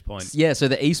definitely the East Point. Yeah, so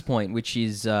the East Point, which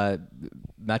is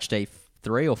Matchday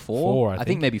 3 or 4. 4, I think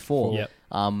think. maybe 4. Yep.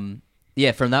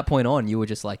 Yeah, from that point on, you were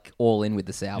just like all in with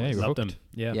the sours. Yeah, you were Loved them. hooked.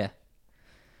 Yeah. Yeah.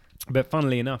 But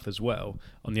funnily enough as well,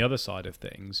 on the other side of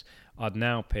things, I'd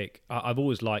now pick... I've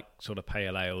always liked sort of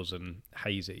pale ales and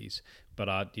hazies, but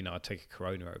I'd take a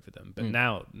Corona over them. But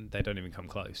now they don't even come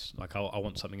close. Like, I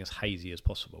want something as hazy as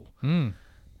possible. Mm.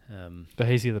 The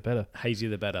hazier the better. Hazier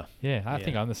the better. Yeah, I Yeah.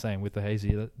 think I'm the same with the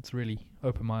hazy. It's really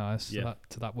opened my eyes Yeah.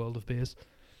 to that world of beers.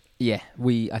 Yeah,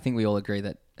 I think we all agree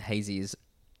that hazy is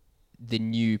the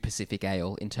new Pacific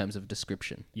Ale in terms of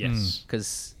description. Yes.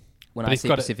 Because when But I it's see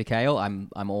got Pacific Ale, I'm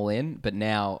all in. But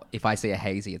now, if I see a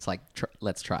hazy, it's like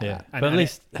let's try Yeah, that. And- but at and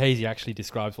least hazy actually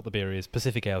describes what the beer is.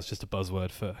 Pacific Ale is just a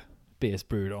buzzword for beers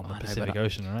brewed on the I know, Pacific but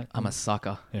Ocean, right? I'm a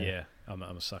sucker. Yeah. I'm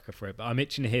a sucker for it. But I'm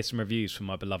itching to hear some reviews from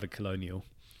my beloved Colonial.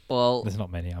 Well, There's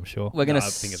not many, I'm sure. we're gonna No, I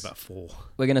think it's about 4.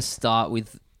 we're gonna start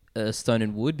with Stone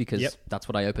and Wood, because Yep. that's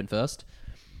what I opened first.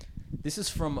 This is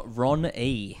from Ron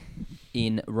E.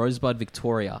 in Rosebud,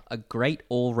 Victoria. A great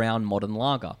all-round modern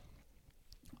lager.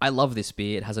 I love this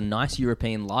beer. It has a nice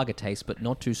European lager taste, but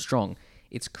not too strong.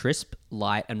 It's crisp,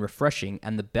 light, and refreshing,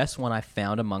 and the best one I've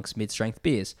found amongst mid-strength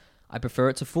beers. I prefer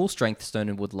it to full-strength Stone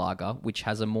and Wood lager, which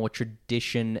has a more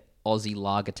tradition Aussie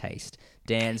lager taste.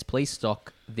 Dan's, please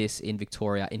stock this in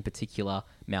Victoria, in particular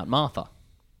Mount Martha.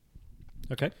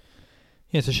 Okay.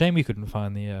 Yeah, it's a shame we couldn't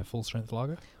find the full strength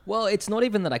lager. Well, it's not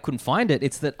even that I couldn't find it.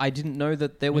 It's that I didn't know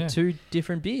that there were Yeah. 2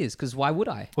 different beers, because why would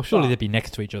I? Well, surely Well- they'd be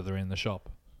next to each other in the shop.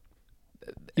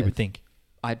 You would think.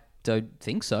 I don't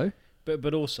think so.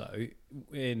 But also,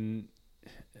 in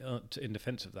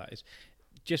defence of that, is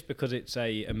just because it's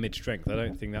a mid-strength, I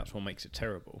don't think that's what makes it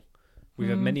terrible. We've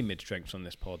had many mid-strengths on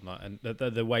this pod, Matt, and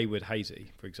the Wayward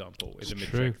Hazy, for example, is a It's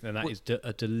mid-strength, and that is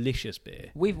a delicious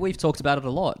beer. We've talked about it a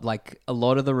lot. Like, a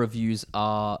lot of the reviews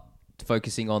are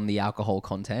focusing on the alcohol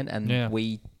content, and Yeah.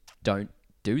 we don't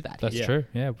do that. That's Yeah. true.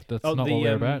 Yeah, that's not the what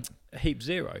we're about. Heap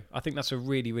Zero, I think that's a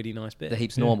really, really nice beer. The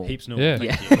Heaps Yeah. Normal. Heaps Normal,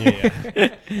 Yeah. thank you.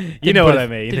 Yeah. You Didn't know what put I it-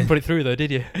 mean. Didn't put it through though,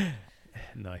 did you?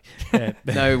 No.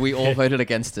 No, we all voted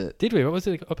against it. Did we? What was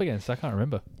it up against? I can't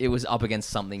remember. It was up against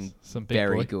something Some big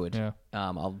very boy. good. Yeah.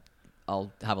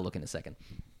 I'll have a look in a second.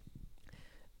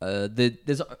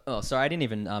 Sorry, I didn't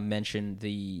even mention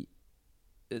the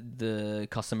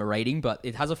customer rating, but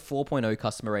it has a 4.0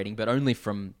 customer rating, but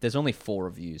there's only 4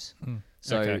 reviews.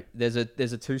 So Okay. there's a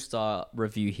 2-star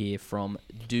review here from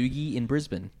Doogie in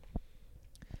Brisbane.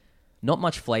 Not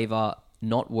much flavor,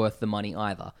 not worth the money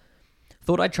either.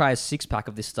 Thought I'd try a 6-pack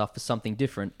of this stuff for something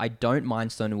different. I don't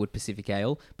mind Stone and Wood Pacific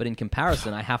Ale, but in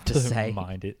comparison, I have to Doesn't say,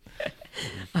 mind it.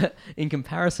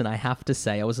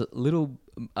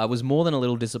 I was more than a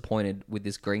little disappointed with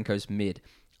this Green Coast mid.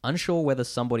 Unsure whether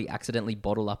somebody accidentally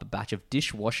bottled up a batch of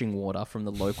dishwashing water from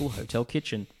the local hotel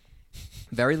kitchen.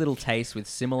 Very little taste with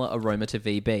similar aroma to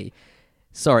VB.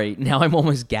 Sorry, now I'm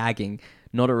almost gagging.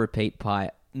 Not a repeat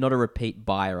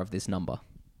buyer of this number.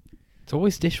 It's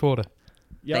always dishwater.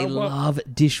 Yeah, They well, love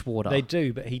dishwater. They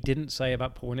do, but he didn't say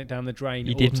about pouring it down the drain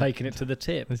He or didn't. taking it to the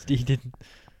tip. He didn't.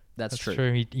 That's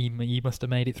true. He must have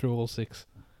made it through all 6.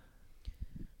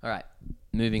 All right,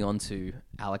 moving on to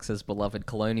Alex's beloved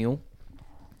Colonial.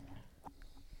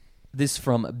 This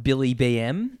from Billy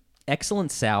BM.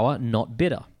 Excellent sour, not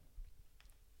bitter.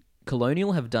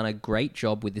 Colonial have done a great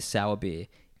job with this sour beer.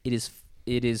 It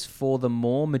is for the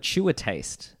more mature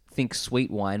taste. Think sweet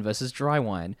wine versus dry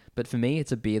wine. But for me,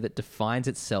 it's a beer that defines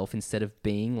itself instead of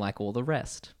being like all the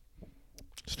rest.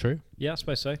 It's true. Yeah, I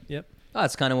suppose so. Yep. Oh,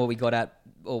 that's kind of what we got at,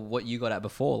 or what you got at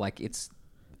before. Like, it's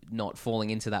not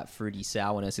falling into that fruity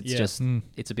sourness. It's Yeah. just,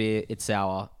 it's a beer, it's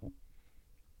sour.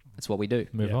 It's what we do.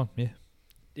 Move Yeah. on. Yeah.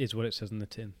 Is what it says in the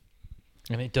tin.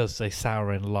 And it does say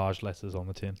sour in large letters on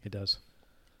the tin. It does.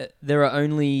 There are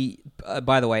only,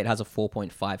 by the way, it has a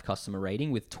 4.5 customer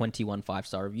rating with 21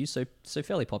 5-star reviews, so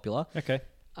fairly popular. Okay.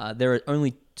 There are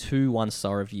only 2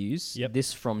 1-star reviews. Yep.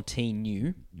 This from Teen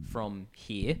New, from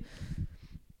here.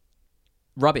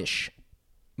 Rubbish.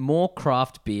 More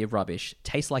craft beer rubbish.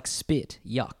 Tastes like spit.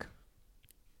 Yuck.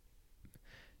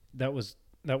 That was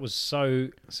so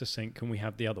succinct. Can we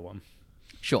have the other one?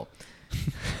 Sure.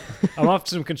 I'm after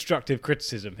some constructive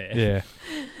criticism here. Yeah.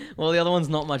 Well, the other one's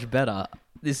not much better.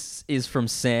 This is from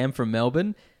Sam from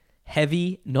Melbourne.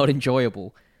 Heavy, not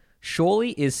enjoyable.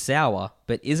 Surely is sour,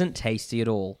 but isn't tasty at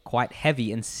all. Quite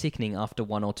heavy and sickening after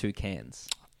 1 or 2 cans.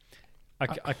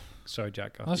 Sorry,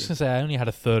 Jack. I was just going to say, I only had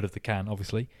a third of the can,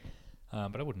 obviously.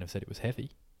 But I wouldn't have said it was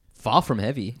heavy. Far from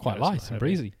heavy. Quite No, it's light not and heavy.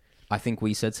 breezy. I think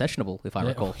we said sessionable, if I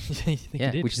recall. You think you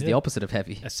did, Which is yeah. the opposite of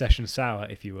heavy. A session sour,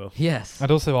 if you will. Yes.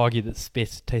 I'd also argue that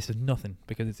spit tastes of nothing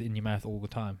because it's in your mouth all the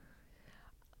time.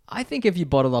 I think if you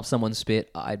bottled up someone's spit,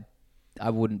 I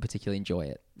wouldn't particularly enjoy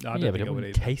it. No, I yeah, don't but think it I would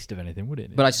wouldn't either. taste of anything, would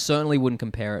it? But I certainly wouldn't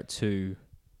compare it to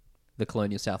the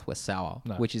Colonial Southwest Sour,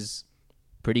 No. which is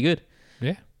pretty good,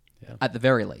 Yeah. at the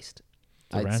very least.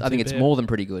 It's a round I think two it's beer. more than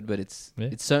pretty good, but it's Yeah.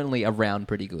 it's certainly around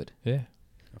pretty good. Yeah.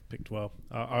 I've picked well.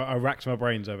 I racked my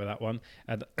brains over that one,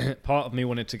 and part of me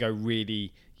wanted to go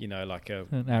really, like a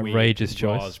An weird outrageous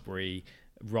choice.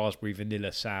 raspberry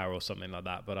vanilla sour or something like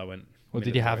that. But I went. Well,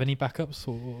 did you have any backups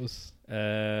or what was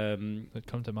that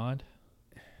come to mind?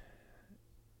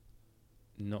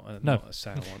 Not a, No. not a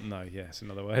sour one. No, yes.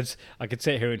 In other words, I could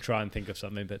sit here and try and think of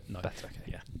something, but no. That's okay.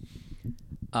 Yeah.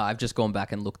 I've just gone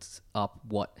back and looked up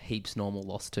what Heaps Normal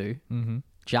lost to. Mm-hmm.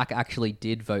 Jack actually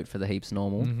did vote for the Heaps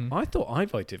Normal. Mm-hmm. I thought I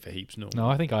voted for Heaps Normal. No,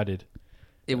 I think I did.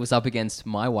 It was up against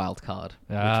my wild card,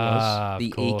 Ah, the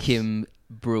of course. Ekim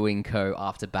Brewing Co.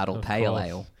 After Battle Of Pale course.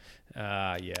 Ale.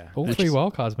 Yeah. All Which 3 is-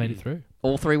 wildcards made it through.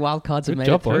 All 3 wild cards have Good made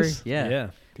job, it through. boys. Yeah.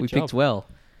 Good We job. picked well.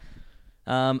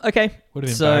 Okay. Would have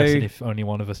been so embarrassing if only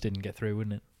one of us didn't get through,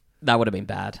 wouldn't it? that would have been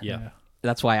bad. Yeah.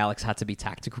 That's why Alex had to be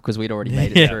tactical because we'd already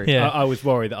made it Yeah, through. yeah. I was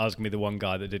worried that I was going to be the one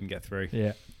guy that didn't get through.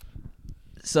 Yeah.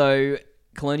 So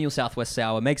Colonial Southwest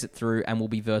Sour makes it through and will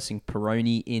be versing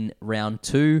Peroni in round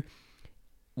 2.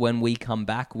 When we come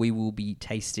back, we will be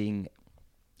tasting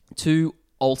 2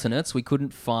 alternates. We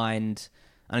couldn't find...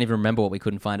 I don't even remember what we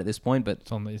couldn't find at this point, but...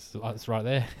 It's right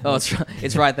there. Oh,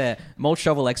 it's right there. Malt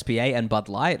Shovel XPA and Bud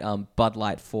Light. Bud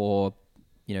Light for,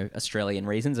 Australian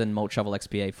reasons, and Malt Shovel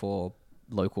XPA for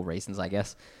local reasons, I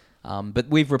guess. But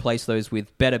we've replaced those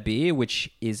with Better Beer,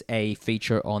 which is a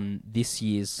feature on this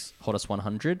year's Hottest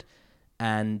 100,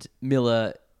 and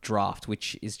Miller Draft,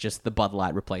 which is just the Bud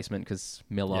Light replacement because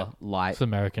Miller Light... It's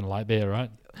American light beer,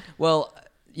 right? Well,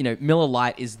 Miller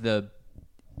Light is the...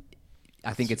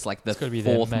 I think it's like the It's gotta be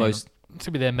their 4th main- most... It's going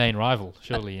to be their main rival,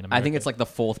 surely, in America. I think it's like the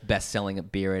 4th best-selling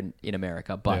beer in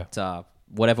America. But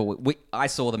whatever, I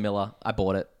saw the Miller, I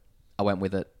bought it, I went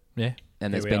with it, Yeah.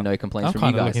 and there's Here we been are. no complaints I'm from you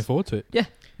kind of guys. looking forward to it. Yeah,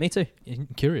 me too.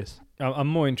 Curious. I'm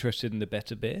more interested in the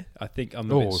better beer. I think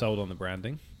I'm a bit Oh. sold on the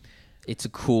branding. It's a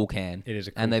cool can. It is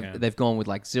a cool and can. they've gone with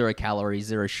like 0 calories,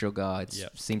 0 sugar. It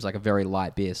seems like a very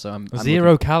light beer. So I'm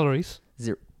 0 calories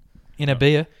zero. in a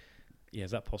beer. Yeah,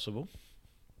 is that possible?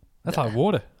 That's like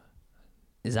water.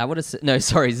 Is that what it's? No,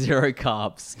 sorry, 0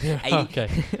 carbs. Yeah, okay.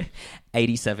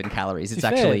 87 calories. It's To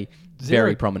be actually fair, very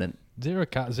zero- prominent. Zero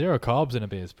carbs in a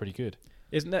beer is pretty good.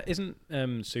 Isn't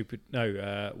super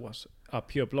what's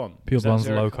Pure Blonde? Pure Is that Blonde's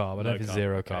zero low carb? carb. I don't know if it's Low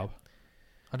zero okay. carb.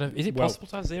 I don't. Is it Well- possible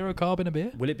to have 0 carb in a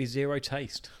beer? Will it be zero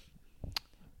taste?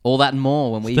 All that and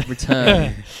more when we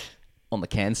return on the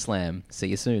Can Slam. See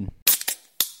you soon.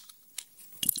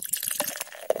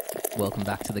 Welcome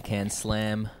back to the Can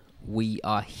Slam. We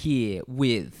are here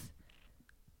with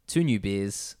 2 new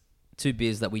beers, 2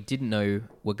 beers that we didn't know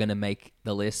were going to make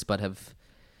the list, but have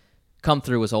come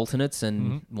through as alternates,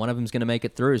 and one of them's going to make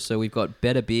it through. So we've got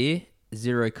Better Beer,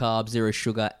 0 carbs, 0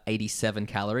 sugar, 87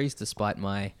 calories, despite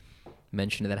my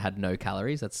mention that it had no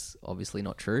calories. That's obviously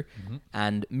not true.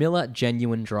 And Miller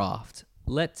Genuine Draft.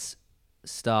 Let's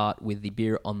start with the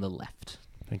beer on the left.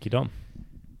 Thank you, Dom.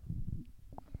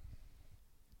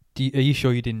 Are you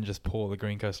sure you didn't just pour the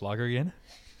Green Coast Lager again?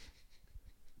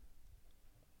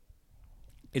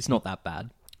 It's not that bad.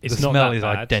 It's the not smell that is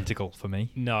bad. identical for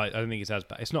me. No, I don't think it's as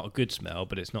bad. It's not a good smell,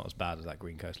 but it's not as bad as that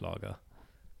Green Coast Lager.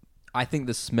 I think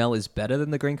the smell is better than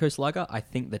the Green Coast Lager. I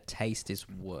think the taste is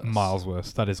worse. Miles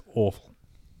worse. That is awful.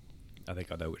 I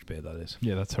think I know which beer that is.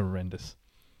 Yeah, that's horrendous.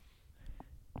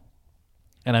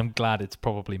 And I'm glad it's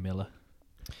probably Miller.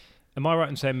 Am I right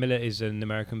in saying Miller is an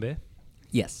American beer?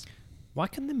 Yes. Why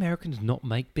can the Americans not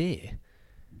make beer?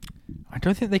 I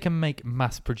don't think they can make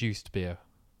mass-produced beer.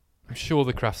 I'm sure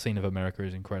the craft scene of America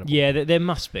is incredible. Yeah, there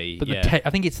must be. But yeah. I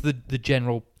think it's the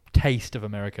general taste of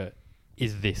America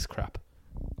is this crap,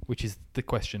 which is the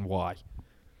question why.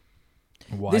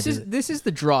 Why This does is it- this is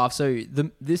the draft. So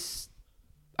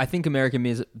I think American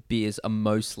beers are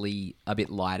mostly a bit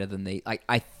lighter than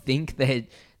I think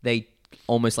they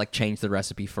almost like changed the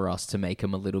recipe for us to make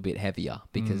them a little bit heavier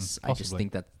because I just possibly.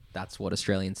 think that's what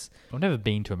Australians. I've never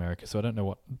been to America, so I don't know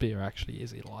what beer actually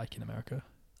is like in America.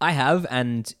 I have,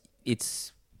 and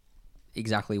it's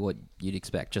exactly what you'd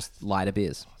expect, just lighter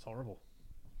beers. That's horrible.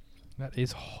 That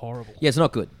is horrible. Yeah, it's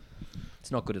not good.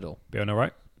 It's not good at all. Be on all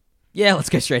right? Yeah, let's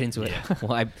go straight into it.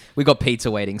 Well, we got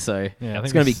pizza waiting, so Yeah, I it's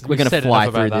think gonna we've we're gonna said fly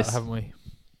enough through about this. that, haven't we?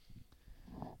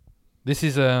 This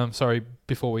is sorry,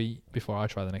 before I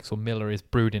try the next one, Miller is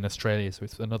brewed in Australia, so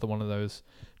it's another one of those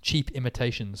cheap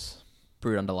imitations.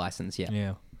 Brewed under license, yeah.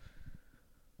 Yeah.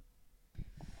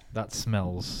 That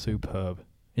smells superb.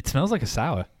 It smells like a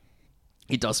sour.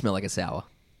 It does smell like a sour.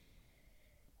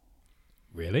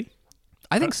 Really?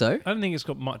 I think so. I don't think it's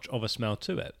got much of a smell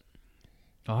to it.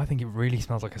 Oh, I think it really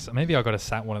smells like a sour. Maybe I got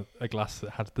a glass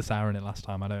that had the sour in it last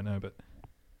time. I don't know, but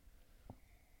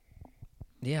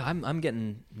Yeah, I'm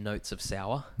getting notes of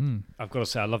sour. I've got to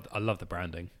say, I love the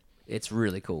branding. It's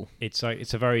really cool. It's a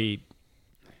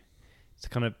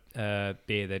kind of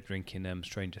beer they're drinking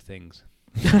Stranger Things.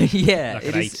 Yeah, Like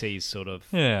it an is. 80s sort of.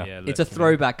 Yeah. It's a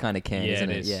throwback kind of can, Yeah, isn't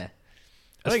it it? is. Yeah.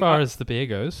 as far as the beer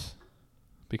goes,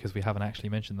 because we haven't actually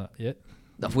mentioned that yet,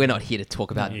 We're not here to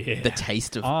talk about Yeah. the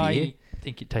taste of beer. I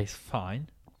think it tastes fine.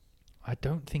 I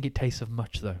don't think it tastes of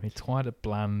much though. It's quite a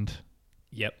bland.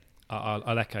 Yep,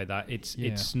 I'll echo that. It's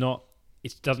Yeah. not.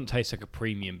 It doesn't taste like a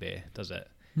premium beer, does it?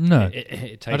 No,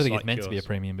 It tastes I don't think like it's meant to be a yours.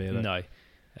 premium beer. Though. No,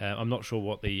 I'm not sure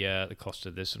what the cost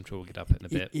of this. I'm sure we'll get up in a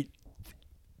bit. It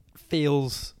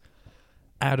feels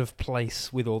out of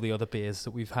place with all the other beers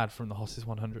that we've had from the Hosses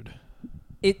 100.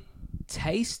 It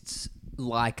tastes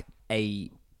like a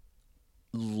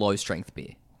low strength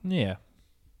beer. Yeah,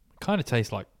 kind of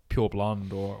tastes like Pure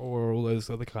Blonde or all those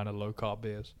other kind of low carb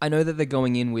beers. I know that they're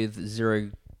going in with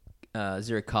zero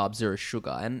carbs, zero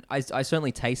sugar, and I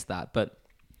certainly taste that, but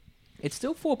it's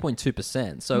still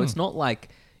 4.2%. So it's not like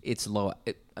it's lower.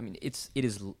 It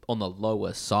is on the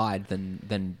lower side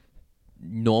than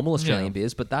normal Australian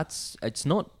beers, but it's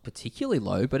not particularly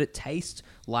low, but it tastes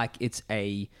like it's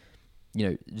a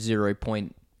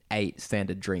 0.8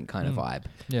 standard drink kind of vibe.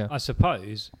 Yeah, I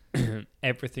suppose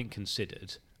everything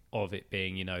considered of it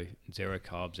being, zero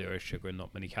carbs, zero sugar, and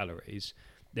not many calories,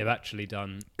 they've actually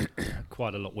done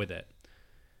quite a lot with it.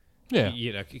 yeah,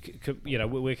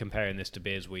 We're comparing this to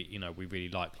beers we really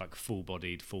like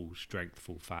full-bodied, full strength,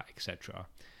 full fat, etc.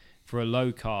 For a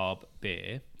low carb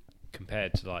beer,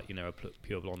 compared to a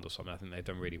Pure Blonde or something, I think they've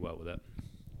done really well with it.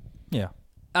 yeah.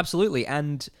 Absolutely,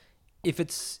 and if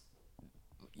it's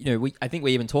I think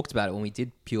we even talked about it when we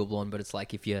did Pure Blonde, but it's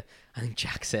like I think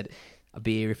Jack said a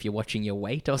beer if you're watching your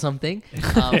weight or something,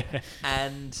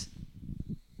 and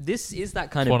this is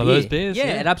that kind It's of one of beer. those beers, Yeah,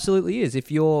 yeah. it absolutely is.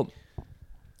 If you're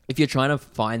trying to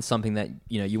find something that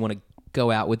you want to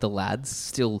go out with the lads,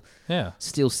 still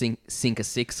sink a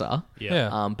sixer,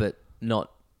 Yeah. but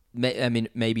not. I mean,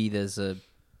 maybe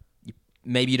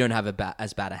maybe you don't have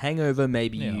as bad a hangover.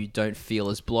 Maybe Yeah. you don't feel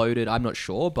as bloated. I'm not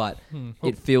sure, but Well,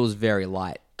 it feels very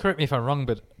light. correct me if I'm wrong,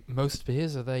 but most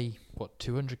beers, are they,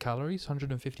 200 calories?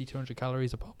 150, 200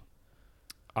 calories a pop?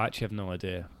 I actually have no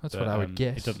idea. That's but, what I would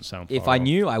guess. It doesn't sound If far I off.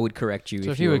 knew, I would correct you.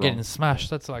 So if you you were were getting wrong.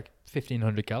 smashed, that's like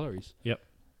 1,500 calories. Yep.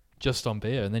 Just on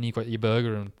beer. And then you've got your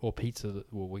burger or pizza.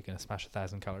 We're going to smash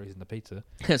 1,000 calories in the pizza.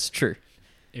 That's true.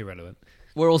 Irrelevant.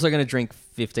 We're also going to drink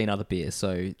 15 other beers,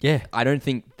 so Yeah. I don't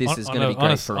think this is going to be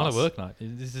great for on us. a work night.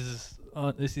 This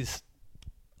is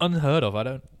unheard of. I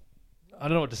don't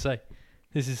know what to say.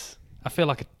 I feel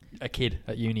like a kid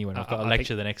at uni when I've got a I lecture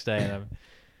think- the next day. And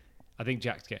I think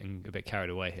Jack's getting a bit carried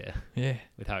away here yeah.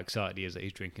 with how excited he is that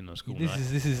he's drinking on school This night.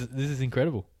 is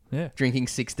incredible. Yeah. Drinking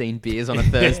 16 beers on a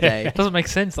Thursday. It doesn't make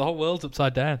sense. The whole world's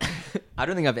upside down. I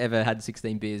don't think I've ever had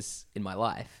 16 beers in my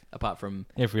life, apart from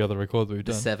Every other record we've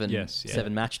the done.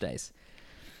 seven match days.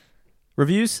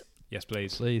 Reviews? Yes,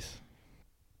 please. Please.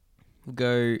 We'll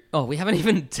go. Oh, we haven't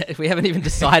even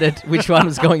decided which one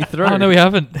was going through. Oh, no, we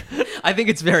haven't. I think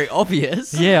it's very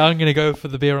obvious. Yeah, I'm going to go for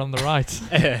the beer on the right.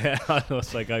 I'll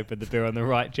also go for the beer on the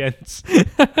right, gents.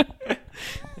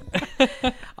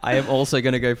 I am also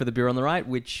going to go for the beer on the right,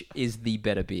 which is the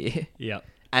better beer, Yeah.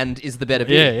 and is the better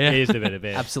beer. Yeah. It is the better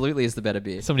beer. Absolutely is the better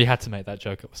beer. Somebody had to make that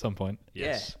joke at some point.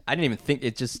 Yes. Yeah, I didn't even think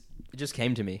it just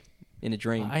came to me in a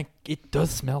dream. It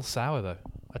does smell sour, though.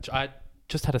 I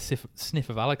just had a sniff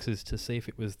of Alex's to see if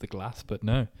it was the glass, but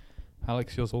no.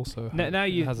 Alex, yours also Now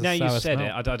you has a said sour it.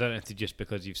 smell. I don't know if it's just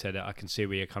because you've said it. I can see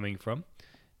where you're coming from.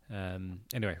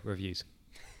 Anyway, reviews.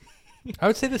 I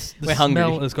would say the We're smell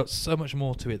hungry. has got so much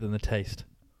more to it than the taste.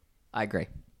 I agree.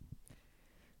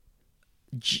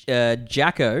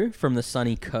 Jacko from the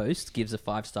sunny coast gives a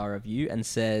 5-star review and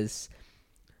says,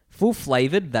 full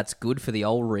flavoured, that's good for the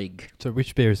old rig. So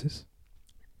which beer is this?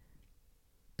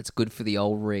 It's good for the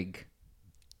old rig.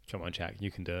 Come on, Jack, you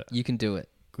can do it. You can do it.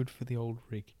 Good for the old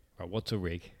rig. Right, what's a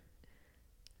rig?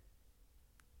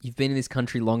 You've been in this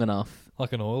country long enough.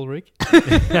 Like an oil rig?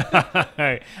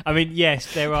 I mean,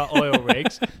 yes, there are oil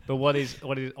rigs, but what is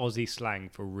Aussie slang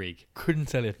for rig? Couldn't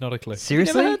tell you. Not a clue.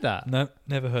 Seriously? You never heard that? No,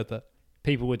 never heard that.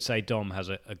 People would say Dom has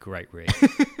a great rig.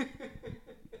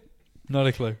 Not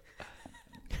a clue.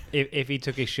 if he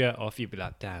took his shirt off, you'd be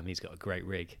like, damn, he's got a great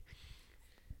rig.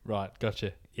 Right,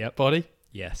 gotcha. Yep. Body?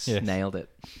 Yes. Yeah. Nailed it.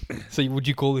 So would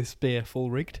you call this beer full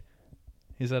rigged?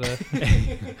 Is that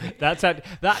a...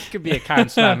 That could be a Can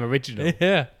Slam original.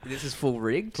 Yeah. This is full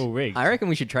rigged? Full rigged. I reckon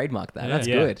we should trademark that. Yeah. That's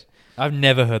Yeah. good. I've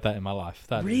never heard that in my life.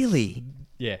 That is- Really?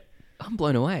 Yeah. I'm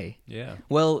blown away. Yeah.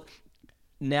 Well,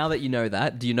 now that you know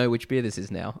that, do you know which beer this is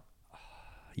now?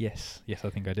 Yes. Yes, I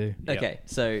think I do. Yep. Okay,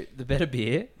 so the better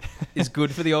beer is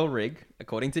good for the old rig,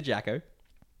 according to Jacko.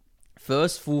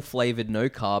 First full flavoured, no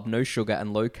carb, no sugar,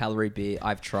 and low calorie beer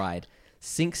I've tried.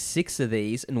 Sink 6 of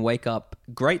these and wake up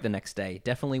great the next day.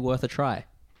 Definitely worth a try.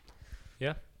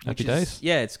 Yeah. Happy Which is- days.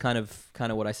 Yeah, it's kind of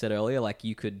what I said earlier. Like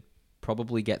you could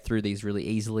probably get through these really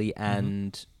easily,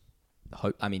 and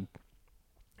hope. I mean,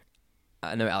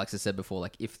 I know Alex has said before,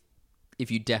 like if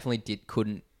you definitely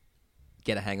couldn't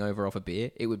get a hangover off a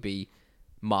beer, it would be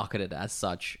marketed as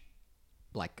such,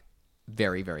 like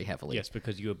very, very heavily. Yes,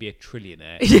 because you would be a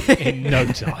trillionaire in no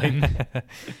time.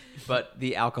 But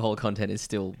the alcohol content is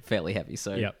still fairly heavy.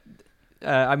 So Yep.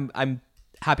 I'm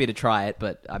happy to try it,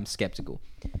 but I'm skeptical.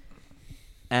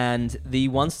 And the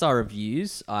 1-star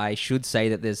reviews, I should say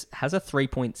that has a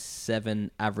 3.7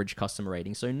 average customer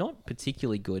rating, so not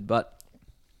particularly good, but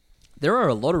there are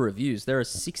a lot of reviews. There are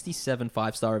 67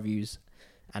 5-star reviews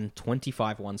and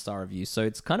 25 1-star reviews, so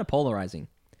it's kind of polarizing.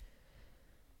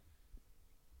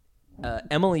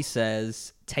 Emily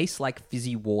says, tastes like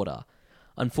fizzy water.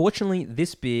 Unfortunately,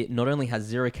 this beer not only has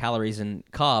 0 calories and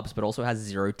carbs, but also has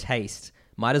 0 taste.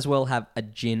 Might as well have a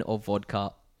gin or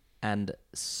vodka and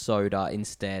soda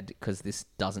instead, because this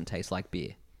doesn't taste like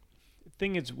beer.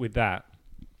 Thing is with that,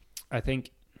 I think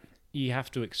you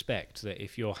have to expect that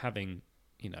if you're having,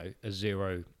 a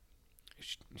 0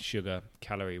 sugar,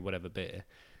 calorie, whatever beer,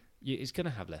 it's going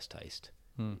to have less taste.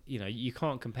 You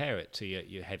can't compare it to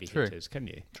your heavy True. hitters, can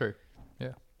you? True.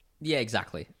 Yeah. Yeah,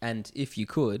 exactly. And if you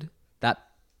could, that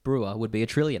brewer would be a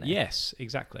trillionaire. Yes,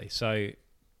 exactly. So,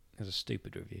 there's a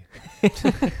stupid review.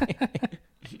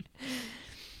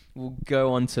 We'll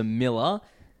go on to Miller.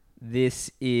 This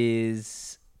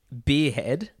is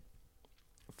Beerhead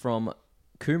from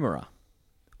Coomera.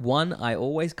 One I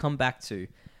always come back to.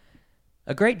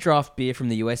 A great draft beer from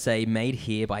the USA made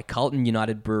here by Carlton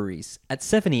United Breweries. At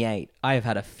 78, I have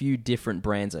had a few different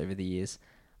brands over the years.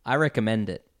 I recommend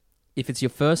it. If it's your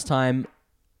first time,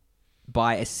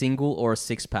 buy a single or a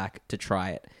 6-pack to try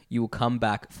it. You will come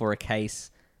back for a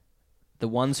case. The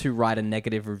ones who write a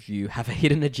negative review have a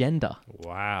hidden agenda.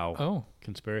 Wow. Oh.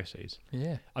 Conspiracies.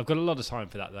 Yeah. I've got a lot of time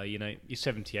for that, though. You're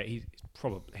 78.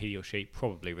 He or she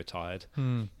probably retired.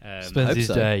 Spends hope his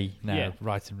so. day now Yeah.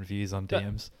 writing reviews on But-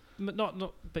 DMs. But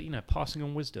but passing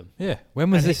on wisdom. Yeah. When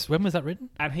was And this? When was that written?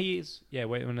 And he is,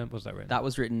 when was that written? That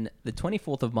was written the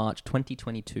 24th of March,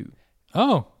 2022.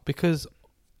 Oh, because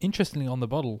interestingly on the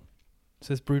bottle it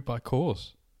says brewed by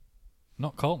Coors,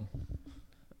 not Carlton.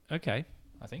 Okay.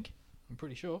 I think. I'm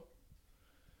pretty sure.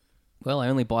 Well, I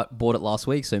only bought it last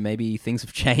week, so maybe things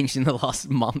have changed in the last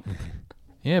month.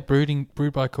 Yeah, brewed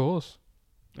by Coors.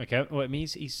 Okay. Well, it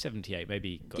means he's 78.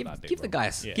 Maybe he got that bit Give the wrong.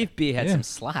 guy, Yeah. give Beerhead Yeah. some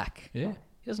slack. Yeah.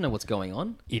 He doesn't know what's going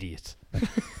on. Idiot.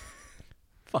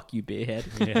 Fuck you, Beerhead.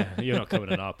 Yeah, you're not coming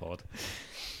on our pod.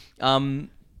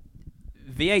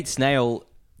 V8 Snail,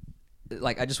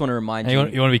 I just want to remind Hey, you.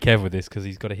 you want to be careful with this because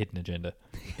he's got a hidden agenda.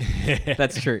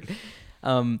 That's true.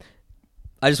 I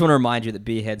just want to remind you that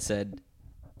Beerhead said,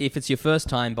 if it's your first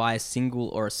time, buy a single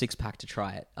or a 6-pack to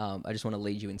try it. I just want to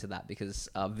lead you into that because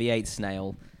V8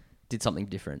 Snail did something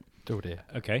different. Oh dear.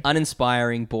 Okay.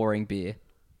 Uninspiring, boring beer.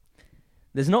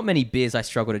 There's not many beers I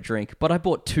struggle to drink, but I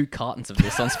bought 2 cartons of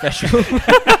this on special.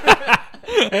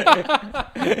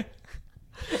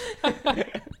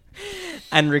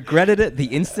 And regretted it the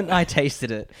instant I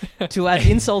tasted it. To add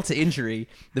insult to injury,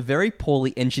 the very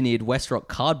poorly engineered Westrock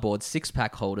cardboard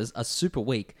 6-pack holders are super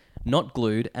weak, not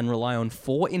glued, and rely on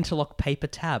 4 interlock paper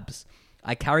tabs.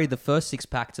 I carried the first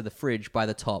 6-pack to the fridge by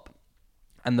the top.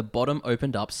 and the bottom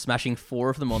opened up, smashing 4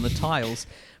 of them on the tiles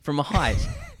from a height.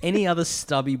 Any other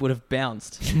stubby would have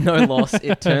bounced. No loss,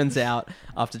 it turns out,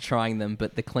 after trying them,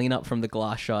 but the cleanup from the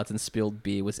glass shards and spilled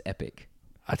beer was epic.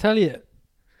 I tell you,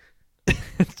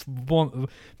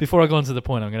 before I go on to the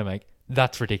point I'm going to make,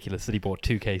 that's ridiculous that he bought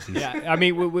 2 cases. Yeah, I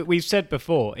mean, we've said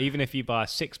before, even if you buy a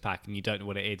 6-pack and you don't know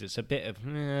what it is, it's a bit of,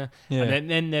 Yeah. And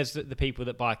then there's the people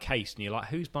that buy a case, and you're like,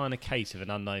 who's buying a case of an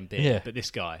unknown beer? Yeah. But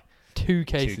this guy, 2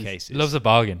 cases. 2 cases. Loves a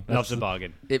bargain. Loves a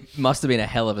bargain. It must have been a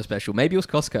hell of a special. Maybe it was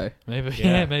Costco. Maybe,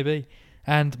 Yeah. maybe.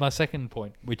 And my second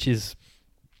point, which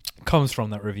comes from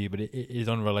that review, but it is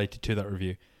unrelated to that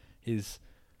review, is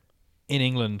in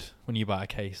England, when you buy a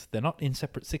case, they're not in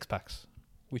separate 6-packs,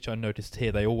 which I noticed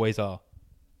here they always are.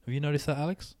 Have you noticed that,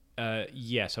 Alex?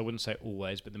 Yes, I wouldn't say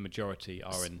always, but the majority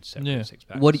are in separate Yeah.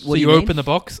 6-packs. What So do you you mean? open the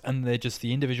box and they're just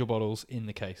the individual bottles in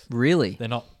the case. Really? They're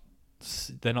not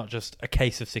just a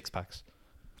case of 6-packs.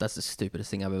 That's the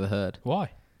stupidest thing I've ever heard. Why?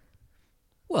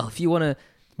 Well, if you want to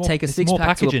More- take a it's more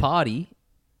 6-pack to a packaging. party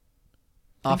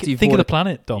after you've think of bought the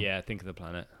planet, Dom. Yeah, think of the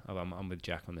planet. I'm with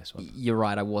Jack on this one. You're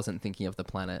right. I wasn't thinking of the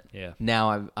planet. Yeah.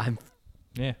 Now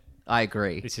Yeah. I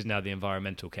agree. This is now the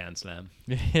environmental can slam.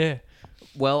 Yeah.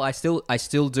 Well, I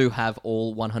still do have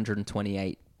all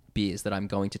 128 beers that I'm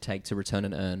going to take to return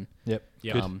and earn. Yep.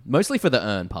 Yeah. Good. Mostly for the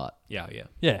earn part, Yeah.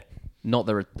 Yeah. not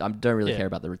the. I don't really Yeah. care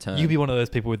about the return. You'd be one of those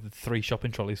people with 3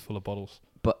 shopping trolleys full of bottles.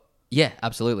 But yeah,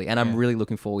 absolutely. And Yeah. I'm really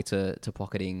looking forward to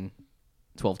pocketing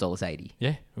 $12.80.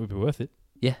 Yeah, it would be worth it.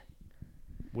 Yeah,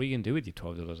 What are you going to do with your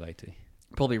 $12.80?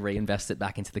 probably reinvest it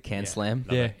back into the can Yeah. slam.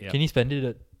 Love Yeah. it, yeah. Can you spend it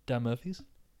at Dan Murphy's?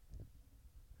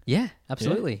 Yeah,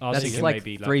 absolutely. I was That's thinking like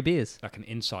maybe 3 beers. Like an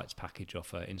insights package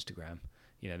off Instagram.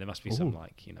 There must be some Ooh.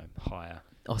 higher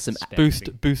Or some spec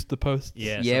thing. Boost the posts.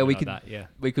 Yeah, Yeah, something we like could- that, yeah.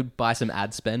 We could buy some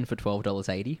ad spend for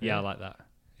 $12.80. Yeah, I like that.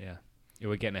 Yeah.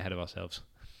 We're getting ahead of ourselves.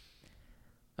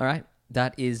 All right,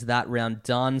 that is that round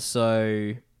done.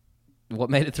 So, what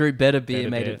made it through? Better Beer Better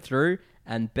made Beer. it through,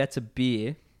 and Better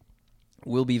Beer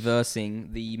will be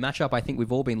versing the matchup I think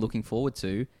we've all been looking forward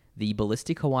to: the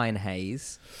Ballistic Hawaiian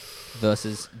Haze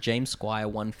versus James Squire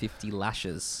 150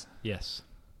 Lashes. Yes.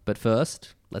 But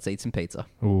first, let's eat some pizza.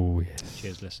 Oh, yes.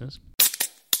 Cheers, listeners.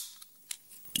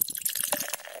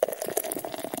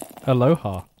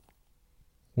 Aloha.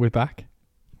 We're back.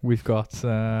 We've got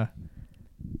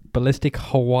Ballistic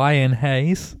Hawaiian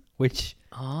Haze, which...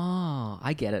 Oh,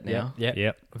 I get it now. Yeah.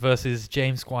 Yep. Versus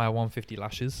James Squire 150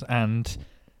 Lashes. And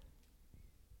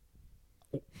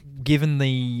given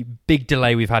the big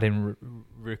delay we've had in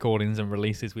recordings and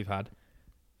releases we've had,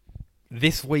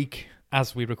 this week,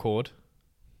 as we record,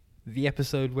 the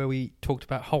episode where we talked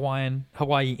about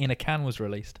Hawaii in a can was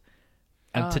released.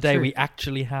 And today true. we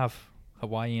actually have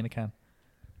Hawaii in a can.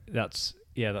 That's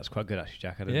quite good actually,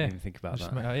 Jack. I didn't even think about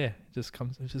that. It just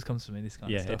comes to me, this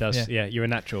kind of Yeah, stuff. it does. Yeah, you're a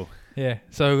natural. Yeah.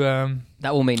 So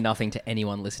That will mean nothing to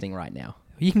anyone listening right now.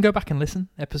 you can go back and listen.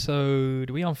 Episode,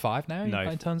 are we on 5 now No.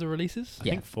 in terms of releases? I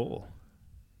Yeah. think 4.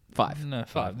 5. No,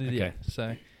 5. Okay. Yeah.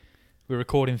 So we're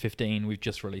recording 15. We've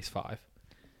just released 5.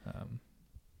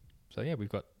 So yeah, we've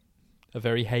got a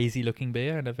very hazy looking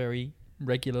beer and a very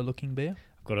regular looking beer.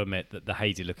 I've got to admit that the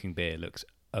hazy looking beer looks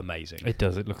amazing. It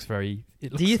does. It looks very.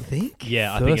 It looks Do you think?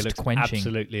 Yeah, I think it thirst looks quenching.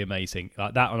 absolutely amazing.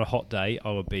 Like that on a hot day,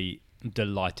 I would be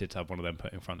delighted to have one of them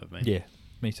put in front of me. Yeah,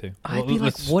 me too. I'd be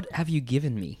like, what have you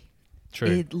given me? True.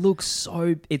 It looks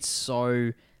so... It's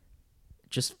so...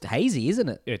 just hazy, isn't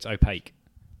it? It's opaque,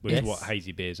 which Yes. is what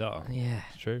hazy beers are. Yeah.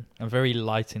 It's true. And very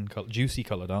light in color, juicy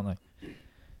coloured, aren't they?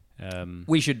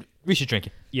 We should... We should drink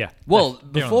it. Yeah. Well, Beer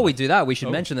on before the we do that, we should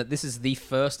Oh. mention that this is the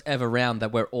first ever round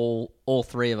that we're all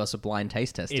 3 of us are blind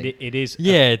taste testing. It is.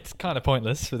 Yeah, it's kind of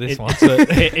pointless for this It- one. So.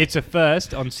 It's a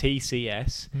first on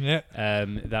TCS Yeah.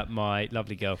 that my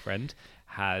lovely girlfriend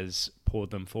has poured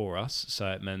them for us. So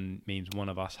it means one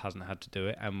of us hasn't had to do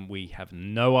it, and we have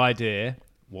no idea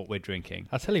what we're drinking.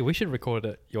 I tell you, we should record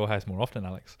at your house more often,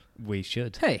 Alex. We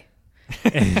should. Hey.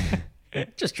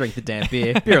 Just drink the damn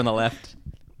beer. Beer on the left.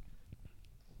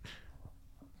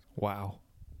 Wow.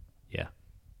 Yeah.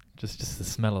 Just the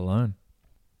smell alone.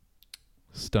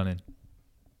 Stunning.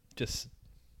 Just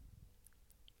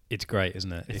It's great,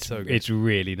 isn't it? It's so good. It's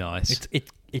really nice.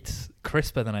 it's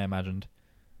crisper than I imagined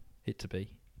it to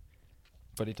be.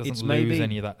 But it doesn't It's lose maybe-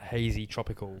 any of that hazy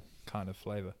tropical kind of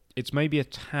flavour. It's maybe a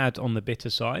tad on the bitter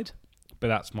side, but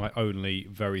that's my only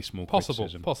very small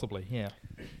criticism. Possibly, yeah.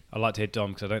 I'd like to hear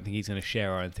Dom because I don't think he's going to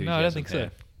share our enthusiasm. No, I don't think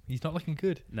here. so. He's not looking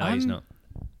good. No, he's not.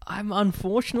 I'm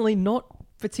unfortunately not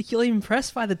particularly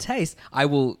impressed by the taste. I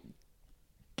will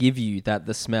give you that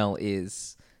the smell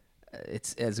is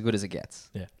it's as good as it gets.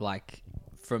 Yeah. Like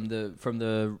from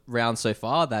the round so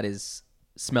far, that is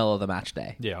smell of the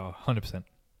Matchday. Yeah, 100%.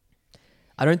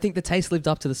 I don't think the taste lived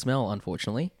up to the smell,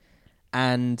 unfortunately.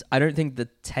 And I don't think the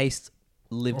taste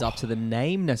lived up to the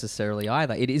name necessarily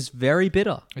either. It is very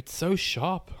bitter. It's so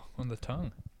sharp on the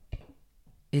tongue.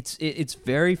 It's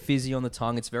very fizzy on the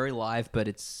tongue. It's very live, but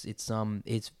it's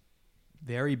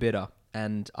very bitter.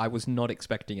 And I was not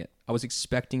expecting it. I was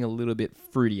expecting a little bit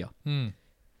fruitier.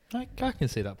 I can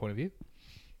see that point of view.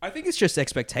 I think it's just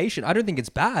expectation. I don't think it's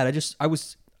bad.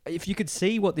 If you could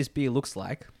see what this beer looks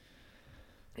like,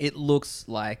 it looks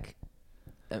like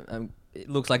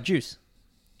juice.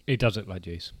 It does look like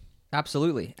juice.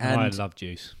 Absolutely. And I And love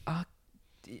juice.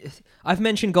 I've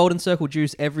mentioned Golden Circle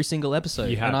juice every single episode,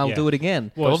 You have, and I'll yeah. do it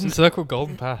again. Well, Golden Circle,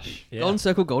 Golden Pash. Yeah. Golden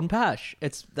Circle, Golden Pash.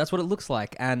 That's what it looks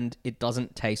like, and it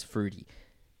doesn't taste fruity.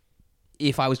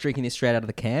 If I was drinking this straight out of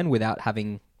the can without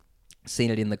having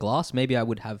seen it in the glass, maybe I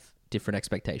would have different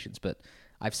expectations. But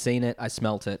I've seen it, I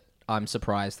smelt it. I'm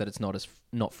surprised that it's not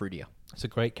fruitier. It's a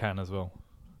great can as well.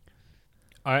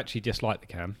 I actually dislike the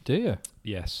can. Do you?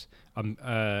 Yes, I'm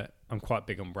quite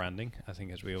big on branding. I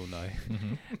think, as we all know,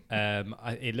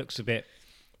 it looks a bit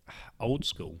old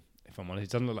school. If I'm honest,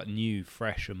 it doesn't look like new,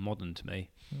 fresh, and modern to me.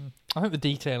 I think the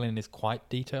detailing is quite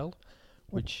detailed,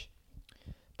 which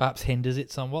perhaps hinders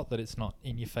it somewhat, that it's not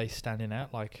in your face standing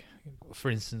out. Like,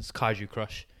 for instance, Kaiju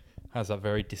Crush has a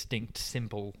very distinct,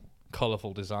 simple,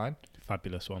 colourful design,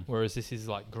 Fabulous one. whereas this is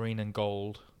like green and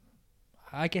gold.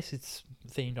 I guess it's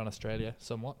themed on Australia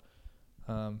somewhat.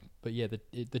 But yeah,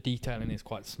 the detailing is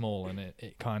quite small, and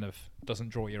it kind of doesn't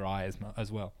draw your eye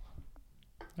as well.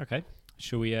 Okay,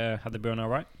 shall we have the beer on our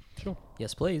right? Sure.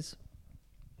 Yes, please.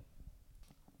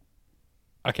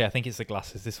 Okay, I think it's the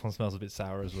glasses. This one smells a bit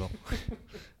sour as well.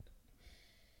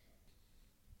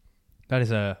 That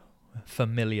is a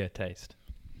familiar taste.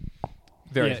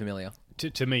 Very Yeah. familiar.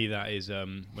 To me, that is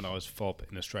when I was fob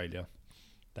in Australia.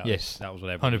 That Yes, that was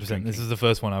what everyone 100%. was drinking. This is the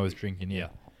first one I was drinking, yeah. Yeah.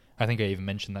 I think I even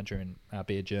mentioned that during our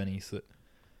beer journeys, that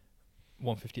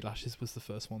 150 Lashes was the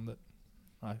first one that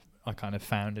I kind of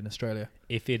found in Australia.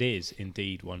 If it is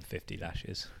indeed 150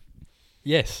 lashes.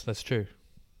 Yes, that's true.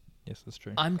 Yes, that's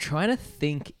true. I'm trying to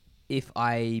think if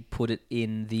I put it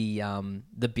in the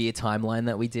beer timeline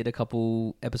that we did a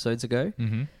couple episodes ago,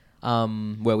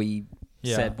 where we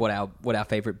said what our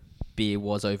favorite beer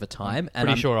was over time.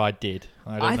 Pretty sure I did.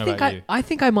 I don't know about you. I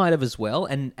think I might have as well,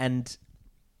 and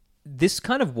this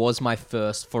kind of was my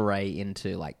first foray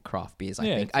into like craft beers. I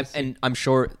Yeah, think, it's and I'm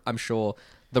sure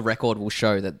the record will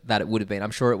show that it would have been.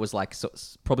 I'm sure it was like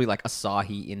probably like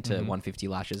Asahi into 150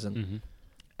 Lashes, and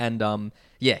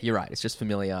yeah, you're right. It's just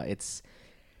familiar. It's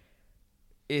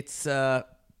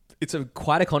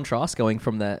quite a contrast going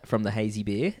from the hazy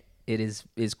beer. It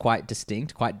is quite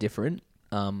distinct, quite different.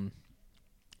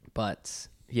 But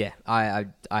yeah, I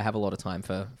have a lot of time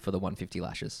for the 150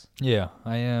 Lashes. Yeah,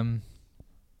 I've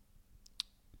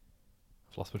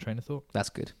lost my train of thought. That's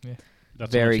good. Yeah.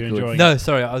 That's Very how much good. you're enjoying No,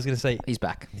 sorry, I was going to say He's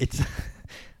back. it's.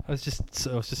 I was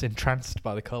just entranced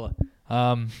by the color.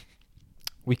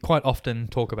 We quite often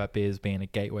talk about beers being a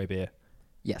gateway beer.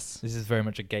 Yes. This is very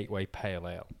much a gateway pale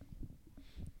ale,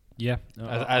 Yeah,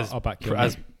 as I'll back you on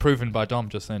as that. proven by Dom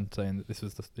just then, saying that this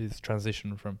was his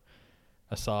transition from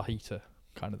Asahi to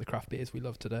kind of the craft beers we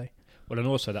love today. Well, and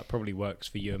also that probably works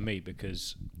for you and me,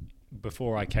 because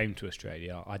before I came to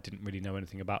Australia, I didn't really know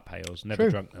anything about pales, never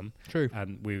True. drunk them. True.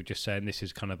 And we were just saying this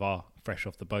is kind of our fresh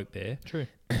off the boat beer. True.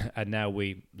 And now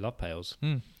we love pales.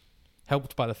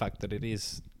 Helped by the fact that it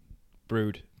is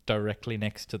brewed directly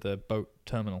next to the boat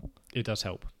terminal. It does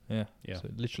help. Yeah. Yeah. So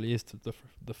it literally is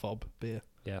the fob beer.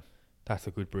 Yeah. That's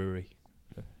a good brewery.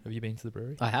 Have you been to the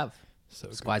brewery? I have. So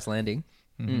good. Sky's Landing.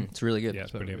 Mhm. It's really good. Yeah,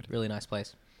 it's brilliant. Really nice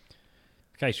place.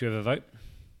 Okay, should we have a vote?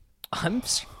 I'm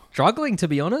struggling, to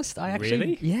be honest. I actually...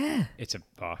 Really? Yeah. It's an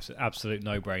absolute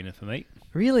no-brainer for me.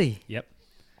 Really? Yep.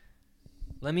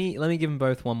 Let me give them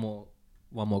both one more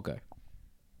go.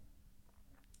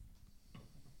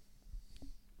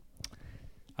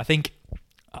 I think,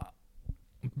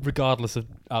 regardless of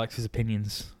Alex's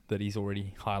opinions that he's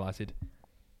already highlighted,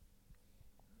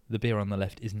 the beer on the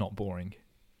left is not boring,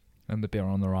 and the beer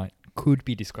on the right could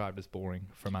be described as boring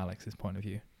from Alex's point of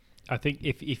view. I think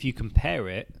if you compare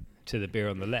it to the beer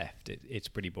on the left, it's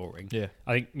pretty boring. Yeah.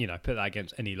 I think, put that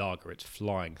against any lager, it's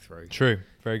flying through. True.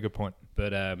 Very good point.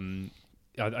 But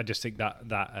I just think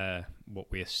that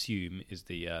what we assume is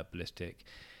the ballistic.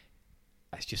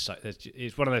 It's just like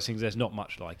it's one of those things. There's not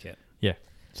much like it. Yeah.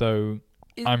 So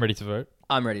I'm ready to vote.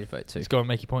 I'm ready to vote too. Let's go and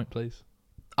make your point, please.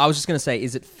 I was just going to say,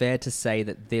 is it fair to say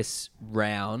that this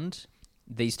round,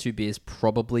 these two beers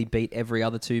probably beat every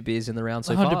other two beers in the round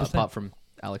so far, 100%. apart from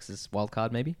Alex's wild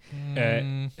card, maybe.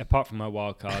 Apart from my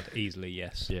wild card, easily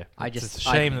yes. Yeah. It's It's a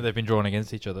shame that they've been drawn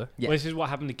against each other. Yeah. Well, this is what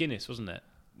happened to Guinness, wasn't it?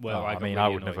 Well, I got mean, really I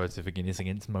wouldn't have annoyed. voted for Guinness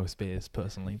against most beers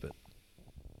personally, but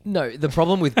No, the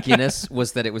problem with Guinness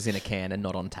was that it was in a can and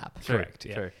not on tap. Correct,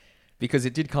 yeah. True. Because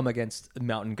it did come against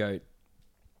Mountain Goat.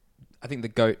 I think the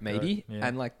Goat maybe, yeah.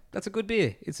 and like that's a good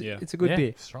beer. It's Yeah. it's a good Yeah,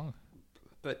 beer. strong.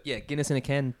 But yeah, Guinness in a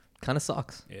can kind of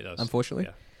sucks. Yeah, it does. Unfortunately.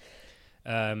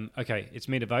 Yeah. Okay, it's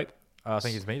me to vote. I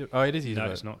think it's me. Oh, it is you. to No,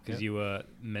 vote. it's not, because Yeah. you were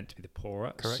meant to be the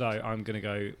poorer. Correct. So I'm going to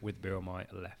go with beer on my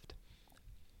left.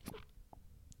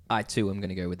 I too am going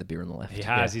to go with the beer on the left. He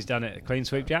has. Yeah. He's done it. Clean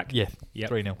sweep, Jack? Yeah, Yep.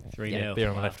 3-0. 3-0. Beer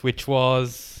on the left, which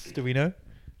was. Do we know?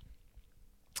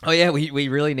 Oh yeah, we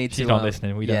really need She's to. not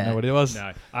listening. We don't know what it was.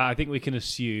 No, I think we can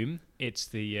assume it's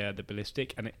the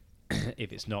ballistic, and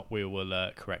if it's not, we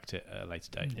will correct it at a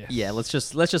later date. Yes. Yeah, let's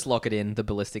just lock it in. The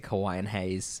Ballistic Hawaiian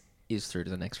Haze is through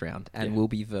to the next round, and Yeah. we'll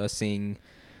be versing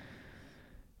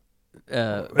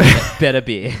better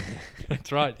beer.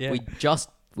 That's right. Yeah.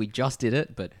 We just did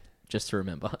it, but just to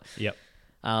remember. Yep.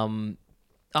 I'm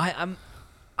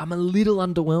a little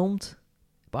underwhelmed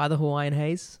by the Hawaiian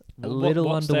Haze. What's there to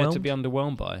underwhelmed. be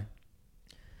underwhelmed by?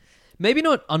 Maybe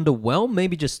not underwhelmed.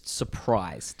 Maybe just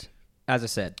surprised. As I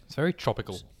said, It's very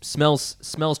tropical.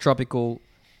 smells tropical,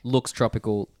 looks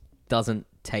tropical, doesn't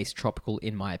taste tropical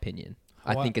in my opinion.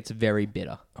 I Hawaii- think it's very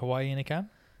bitter. Hawaii in a can?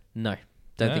 No,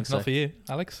 don't No, think so. Not for you,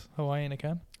 Alex. Hawaii in a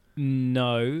can?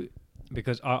 No,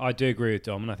 because I do agree with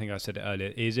Dom, and I think I said it earlier.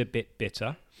 It is a bit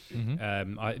bitter.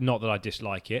 Mm-hmm. Not that I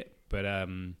dislike it, but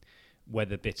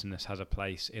whether bitterness has a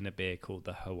place in a beer called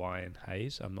the Hawaiian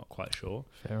Haze, I'm not quite sure.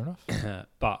 Fair enough.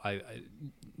 But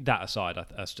that aside,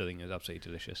 I still think it's absolutely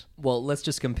delicious. Well, let's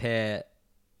just compare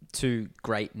two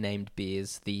great named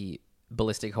beers: the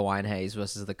Ballistic Hawaiian Haze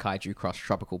versus the Kaiju Crush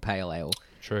Tropical Pale Ale.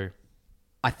 True.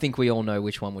 I think we all know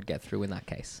which one would get through in that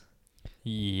case.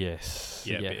 Yes.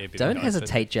 Yeah, it'd be Don't nice.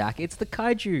 hesitate, Jack. It's the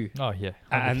Kaiju. Oh, yeah.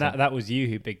 And 100%. that was you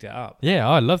who bigged it up. Yeah,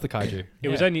 I love the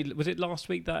kaiju. Was it last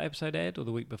week that episode aired, or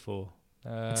the week before?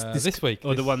 This week.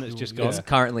 Or the one that's just gone? It's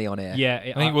currently on air. Yeah,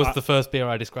 I think it was the first beer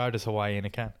I described as Hawaii in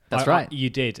a can. That's right. You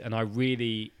did, and I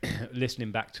really,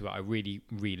 listening back to it, I really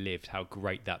relived how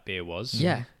great that beer was.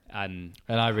 Yeah. And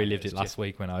I relived it's it last just-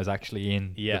 week when I was actually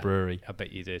in Yeah. the brewery. I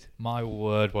bet you did. My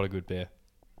word, what a good beer.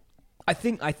 I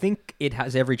think it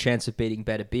has every chance of beating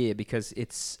better beer because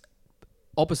it's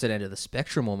opposite end of the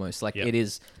spectrum almost. Like Yep. it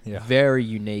is Yeah. very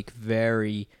unique,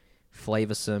 very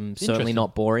flavoursome, certainly Interesting.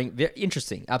 not boring. Very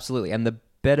interesting, absolutely. And the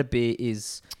better beer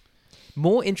is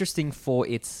more interesting for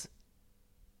its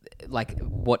like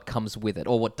what comes with it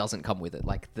or what doesn't come with it,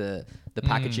 like the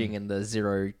packaging and the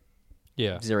zero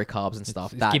Yeah. carbs and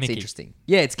stuff. it's That's gimmicky. interesting.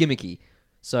 Yeah, it's gimmicky.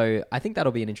 So I think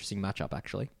that'll be an interesting matchup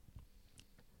actually.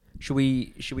 Should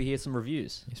we hear some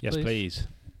reviews? Yes, please.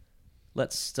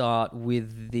 Let's start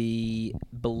with the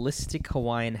Ballistic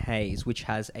Hawaiian Haze, which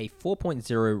has a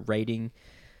 4.0 rating,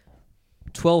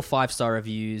 12 5-star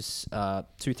reviews,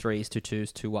 2 3s, 2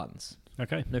 2s, 2 1s.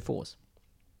 Okay. No 4s.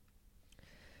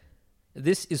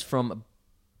 This is from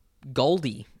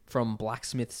Goldie from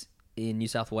Blacksmiths in New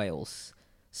South Wales.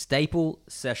 Staple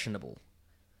sessionable.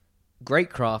 Great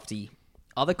crafty.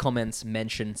 Other comments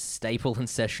mention staple and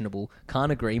sessionable.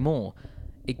 Can't agree more.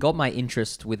 It got my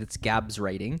interest with its Gabs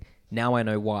rating. Now I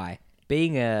know why.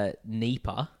 Being a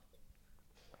NEPA...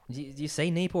 Do you say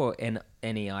NEPA or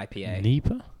any IPA?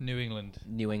 Nipa? New England.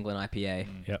 New England IPA.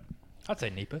 Yep. I'd say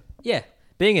Nipa. Yeah.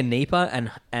 Being a NEPA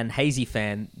and hazy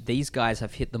fan, these guys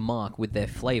have hit the mark with their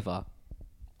flavour.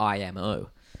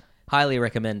 IMO. Highly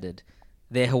recommended.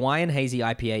 Their Hawaiian Hazy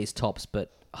IPA is tops,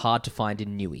 but hard to find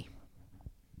in Newey.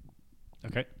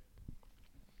 Okay.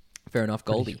 Fair enough,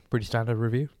 Goldie. Pretty standard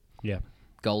review. Yeah.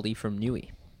 Goldie from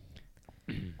Newey.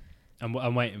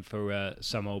 I'm waiting for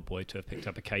some old boy to have picked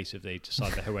up a case of these,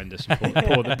 decide they're horrendous, and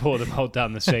pour them all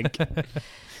down the sink.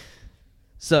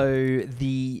 So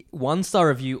the 1-star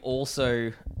review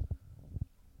also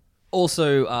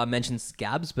mentions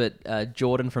Gabs, but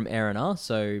Jordan from R&R,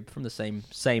 so from the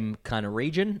same kind of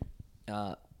region.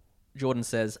 Jordan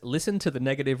says, listen to the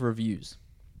negative reviews.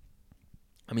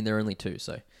 I mean, there are only 2,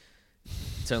 so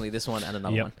it's only this one and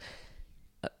another Yep. one.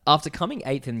 After coming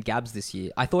 8th in Gabs this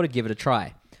year, I thought I'd give it a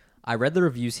try. I read the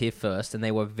reviews here first, and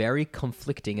they were very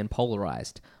conflicting and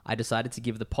polarized. I decided to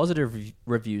give the positive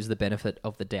reviews the benefit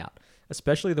of the doubt,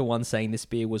 especially the one saying this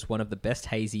beer was one of the best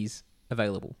hazies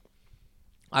available.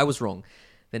 I was wrong.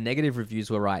 The negative reviews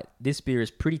were right. This beer is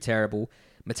pretty terrible.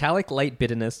 Metallic late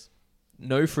bitterness,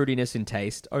 no fruitiness in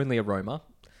taste, only aroma,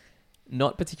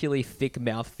 not particularly thick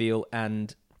mouthfeel,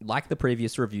 and like the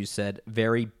previous review said,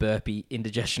 very burpy,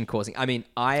 indigestion causing. I mean,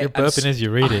 I You're am burping as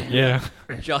you read it. Yeah.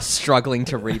 just struggling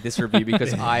to read this review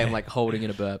because I am like holding in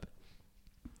a burp.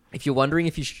 If you're wondering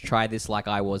if you should try this like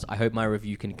I was, I hope my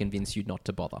review can convince you not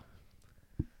to bother.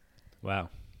 Wow.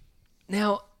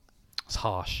 Now, It's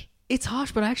harsh. it's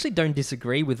harsh, but I actually don't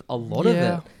disagree with a lot of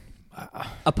it.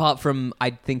 Apart from,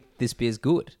 I think this beer's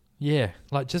good. Yeah.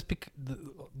 Like, just because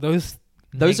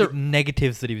those are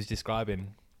negatives that he was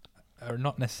describing are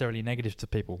not necessarily negative to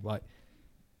people. Like,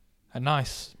 a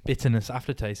nice bitterness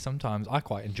aftertaste sometimes I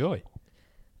quite enjoy.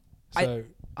 So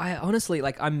I honestly,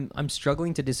 like, I'm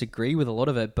struggling to disagree with a lot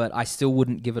of it, but I still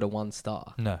wouldn't give it a 1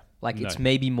 star. no. Like, No. it's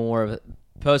maybe more of a...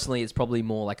 Personally, it's probably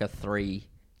more like a 3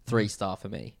 star for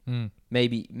me. Mm.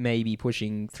 Maybe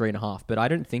pushing 3.5, but I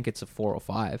don't think it's a 4 or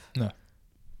 5. No.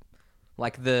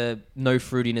 Like, the no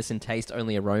fruitiness and taste,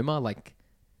 only aroma, like,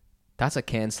 that's a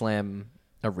Can Slam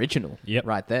original Yep.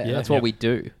 right there. Yeah. That's what Yep. we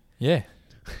do. Yeah.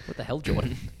 What the hell,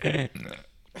 Jordan?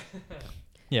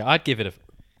 Yeah, I'd give it a...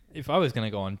 If I was going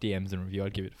to go on DMs and review,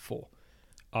 I'd give it a 4.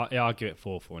 I'll give it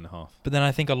 4.5. But then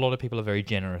I think a lot of people are very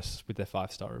generous with their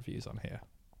 5-star reviews on here.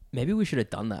 Maybe we should have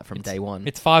done that from day one.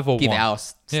 It's 5 or Give 1. our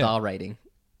star rating.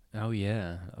 Oh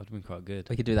yeah, that would have been quite good.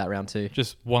 We could do that round 2.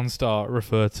 Just 1 star,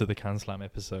 refer to the Can Slam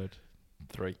episode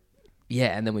 3.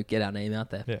 Yeah, and then we get our name out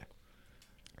there. Yeah.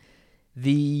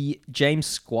 The James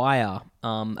Squire,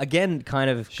 again, kind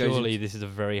of goes... Surely this is a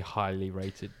very highly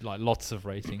rated, like lots of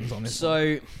ratings on this.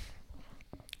 So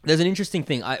there's an interesting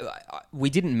thing. We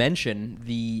didn't mention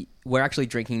we're actually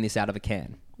drinking this out of a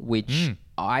can, which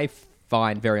I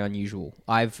find very unusual.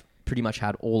 I've pretty much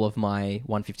had all of my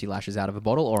 150 lashes out of a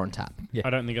bottle or on tap. Yeah. I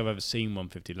don't think I've ever seen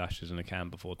 150 lashes in a can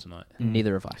before tonight.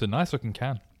 Neither have I. It's a nice looking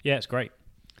can. Yeah, it's great.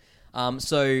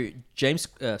 So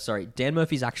Dan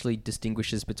Murphy's actually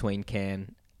distinguishes between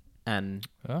can and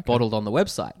bottled on the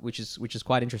website, which is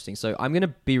quite interesting. So I'm going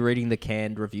to be reading the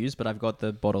canned reviews, but I've got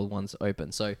the bottled ones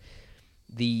open. So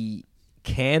the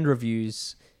canned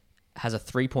reviews has a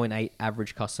 3.8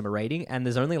 average customer rating, and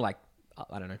there's only like,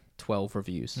 I don't know, 12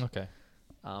 reviews. Okay.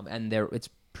 And it's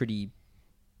pretty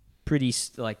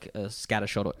like a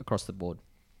scattershot across the board.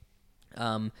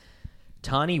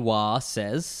 Tani Wah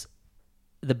says,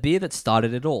 the beer that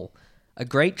started it all. A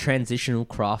great transitional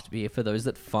craft beer for those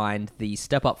that find the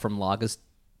step up from lagers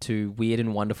to weird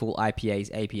and wonderful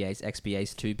IPAs, APAs,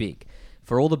 XPAs too big.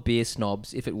 For all the beer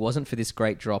snobs, if it wasn't for this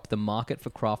great drop, the market for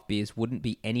craft beers wouldn't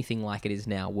be anything like it is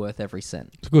now, worth every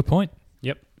cent. It's a good point.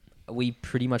 Yep. We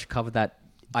pretty much covered that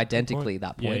identically at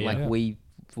that point. Yeah, like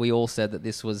we all said that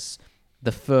this was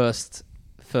the first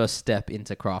step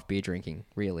into craft beer drinking,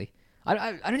 really.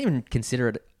 I don't even consider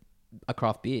it a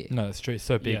craft beer. No, it's true. It's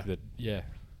so big Yeah. that,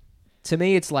 To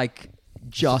me, it's like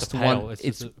just a pale. one. It's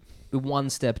It's just one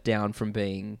step down from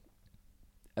being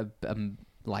a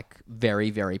like very,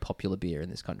 very popular beer in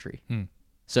this country.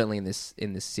 Certainly in this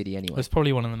city, anyway. It's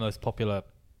probably one of the most popular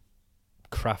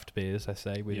craft beers, I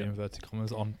say, with inverted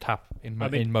commas, on tap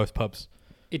in most pubs.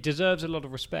 It deserves a lot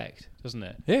of respect, doesn't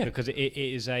it? Yeah. Because it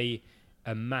is a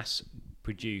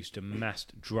mass-produced, a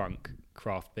mass-drunk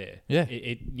craft beer. Yeah.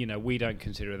 We don't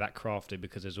consider that crafty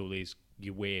because there's all these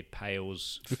weird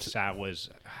pales, sours,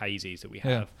 hazies that we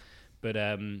have. But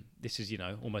this is,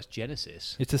 almost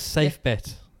Genesis. It's a safe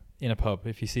bet in a pub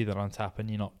if you see that on tap and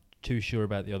you're not too sure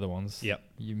about the other ones. Yep.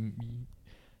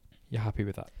 You're happy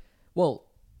with that. Well,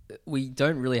 we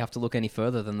don't really have to look any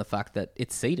further than the fact that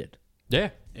it's seeded. Yeah.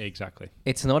 Exactly.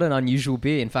 It's not an unusual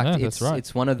beer. In fact, No, it's that's right.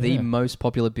 it's one of the most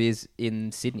popular beers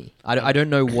in Sydney. I don't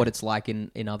know what it's like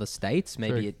in other states.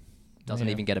 Maybe True. it doesn't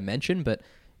even get a mention, but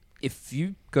if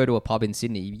you go to a pub in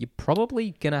Sydney, you're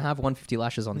probably going to have 150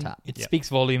 lashes on tap. It speaks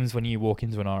volumes when you walk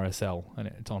into an RSL and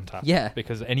it's on tap. Yeah.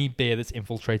 Because any beer that's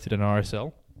infiltrated an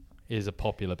RSL is a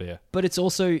popular beer. But it's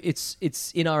also it's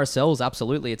in RSLs,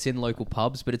 absolutely. It's in local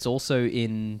pubs, but it's also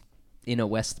in inner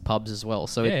west pubs as well.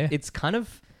 So it's kind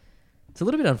of, it's a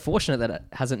little bit unfortunate that it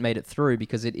hasn't made it through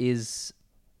because it's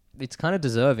kind of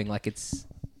deserving. Like it's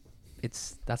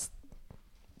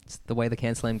the way the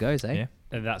Can Slam goes, eh? Yeah.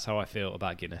 And that's how I feel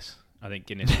about Guinness. I think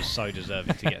Guinness was so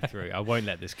deserving to get through. I won't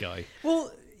let this go. Well,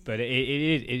 But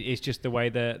it's just the way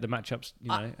the matchups,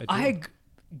 are doing.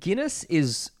 Guinness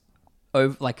is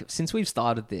over, like, since we've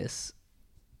started this,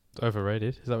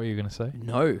 Overrated? Is that what you're going to say?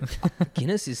 no,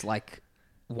 Guinness is like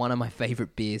one of my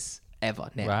favorite beers ever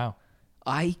now. Wow.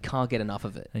 I can't get enough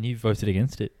of it. And you voted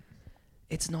against it.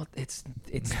 It's not. It's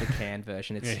the canned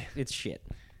version. It's shit.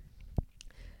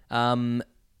 Kimur.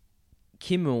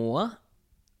 Kimur 4.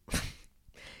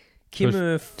 Do you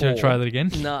want to try that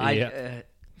again? No, Yeah.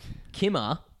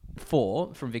 Kimmer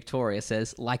 4 from Victoria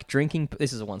says, like drinking.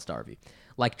 This is a 1-star review.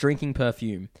 Like drinking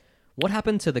perfume. What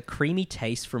happened to the creamy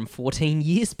taste from 14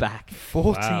 years back?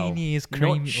 14 Wow. years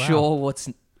creamy. Not sure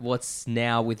what's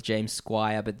now with James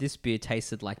Squire, but this beer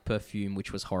tasted like perfume,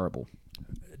 which was horrible.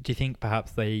 Do you think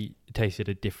perhaps they tasted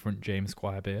a different James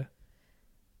Squire beer?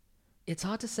 It's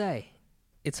hard to say.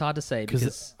 It's hard to say Because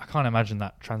because I can't imagine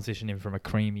that transitioning from a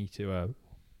creamy to a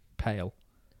pale.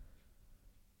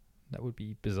 That would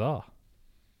be bizarre.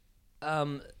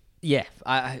 yeah,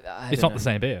 I It's don't not know. the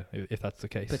same beer, if that's the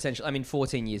case. Potential. I mean,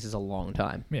 14 years is a long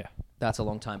time. Yeah. That's a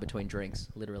long time between drinks,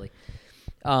 literally.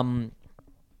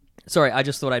 Sorry, I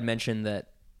just thought I'd mention that.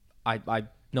 I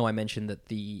know I mentioned that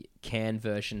the can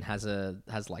version has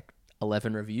like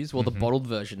 11 reviews. Well, the bottled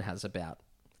version has about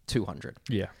 200.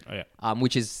 Yeah. Oh, yeah.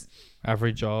 Which is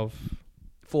Average of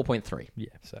 4.3. yeah,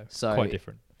 So quite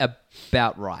different.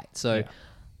 About right. So Yeah.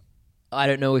 I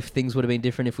don't know if things would have been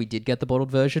different if we did get the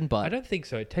bottled version, I but don't think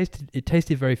so. It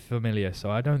tasted very familiar, so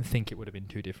I don't think it would have been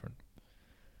too different.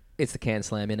 it's the can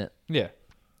slam in it. Yeah.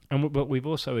 But we've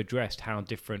also addressed how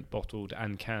different bottled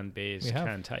and canned beers We have.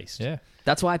 can taste. Yeah.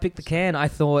 That's why I picked the can. I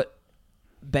thought,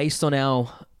 based on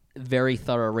our very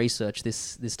thorough research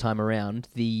this time around,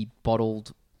 the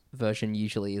bottled version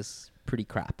usually is pretty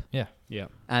crap, Yeah. Yeah.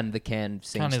 and the can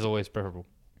seems Can is always preferable.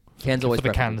 can's always for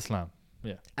the preferable. can slam.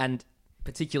 Yeah. And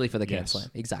particularly for the can Yes. slam,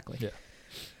 exactly. Yeah.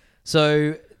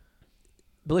 So,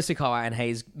 Ballistic Hawaiian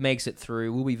Haze makes it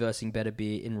through. We'll be versing Better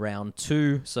Beer in round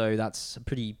 2, so that's a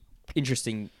pretty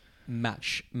interesting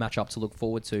match up to look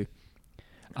forward to.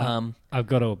 I've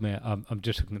got to admit, I'm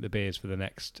just looking at the beers for the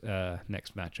next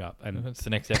matchup and That's the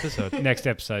next episode. next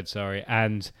episode. Sorry,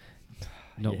 and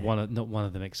not Yeah. one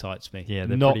of them excites me. Yeah,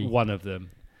 they're not pretty- one of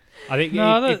them. I think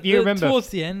No, if you remember, towards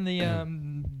the end,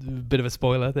 the bit of a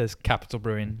spoiler. There's Capital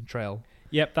Brewing Trail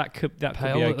yep, that could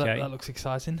Pale. be okay. That looks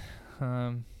exciting.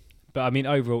 But I mean,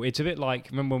 overall, it's a bit like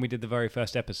remember when we did the very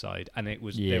first episode, and it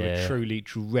was there were Yeah. truly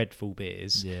dreadful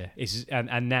beers. Yeah.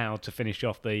 And now to finish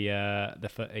off the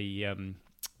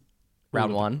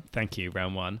Round 1. Thank you,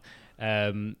 round 1.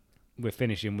 We're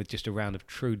finishing with just a round of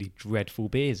truly dreadful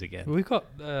beers again. We've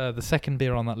got the second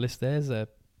beer on that list. There's a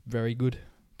very good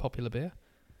popular beer.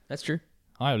 That's true.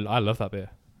 I love that beer.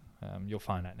 You'll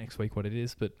find out next week what it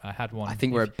is, but I had one. I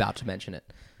think we're about to mention it.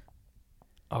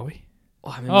 Are we? Oh,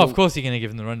 I mean, Oh, of course you're going to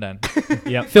give them the rundown.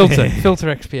 Yep. Filter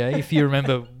XPA. If you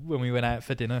remember when we went out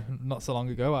for dinner not so long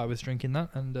ago, I was drinking that,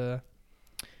 and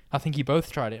I think you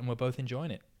both tried it, and we're both enjoying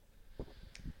it.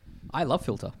 I love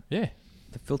Filter. Yeah,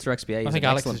 The Filter XBA is I think an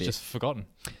Alex excellent has beer. just forgotten.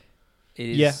 It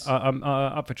is. Yeah, I'm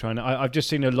up for trying it. I've just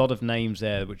seen a lot of names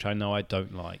there which I know I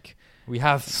don't like. We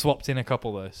have swapped in a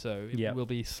couple though, so it Yeah. will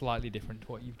be slightly different to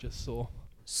what you've just saw.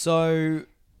 So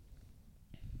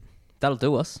that'll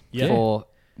do us Yeah. for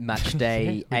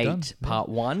Matchday We're 8, done. Part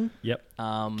 1.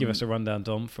 Yep. Give us a rundown,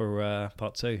 Dom, for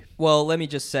part 2. Well, let me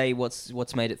just say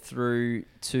what's made it through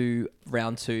to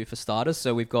round 2 for starters.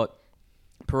 So we've got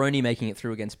Peroni making it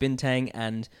through against Bintang,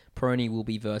 and Peroni will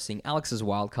be versing Alex's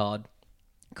wildcard,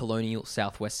 Colonial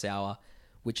Southwest Sour,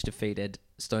 which defeated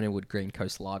Stonewood Green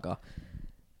Coast Lager.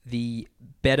 The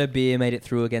Better Beer made it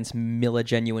through against Miller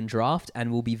Genuine Draft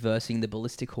and will be versing the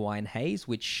Ballistic Hawaiian Haze,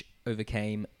 which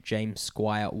overcame James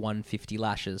Squire 150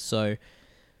 lashes. So,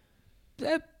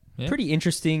 Yeah. pretty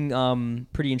interesting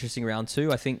round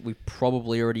 2. I think we've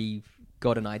probably already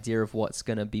got an idea of what's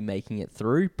going to be making it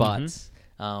through, but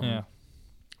Yeah.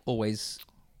 always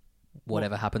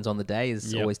whatever happens on the day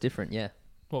is Yep. always different. Yeah.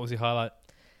 What was your highlight?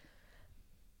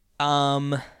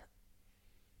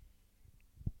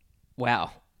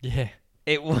 Wow. Yeah.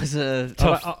 It was a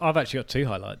Tough. I've actually got 2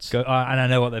 highlights. Go, and I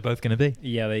know what they're both going to be.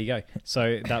 Yeah, there you go.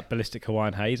 So that Ballistic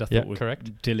Hawaiian Haze I thought Yeah, was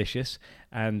correct. delicious.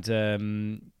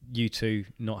 And you two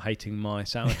not hating my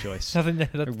sour choice. I think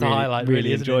that's I the highlight.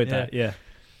 Really isn't it? enjoyed Yeah. that, yeah.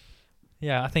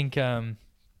 Yeah, I think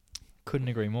couldn't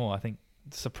agree more. I think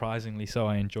surprisingly so.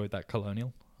 I enjoyed that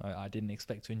Colonial. I didn't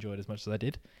expect to enjoy it as much as I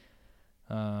did.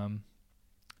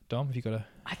 Dom, have you got a?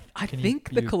 I Can think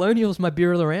you- the Colonial's my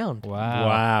beer of the round. Wow.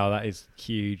 Wow, that is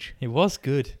huge. It was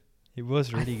good. It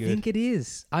was really I good. think it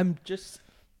is. I'm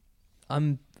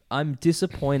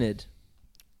disappointed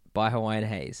by Hawaiian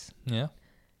Haze. Yeah.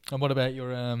 And what about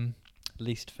your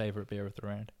least favorite beer of the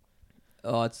round?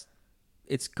 Oh,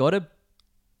 it's got to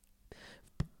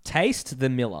taste the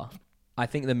Miller. I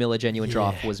think the Miller Genuine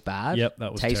Draft was bad. Yep,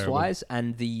 that was taste wise,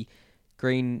 and the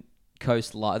Green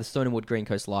Coast the Stonewood Green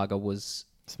Coast Lager was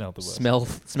Smelled the worst.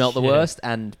 smelled the Yeah. worst,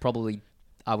 and probably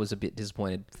I was a bit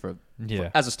disappointed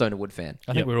as a Stonewood fan.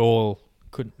 I think Yep.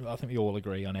 I think we all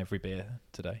agree on every beer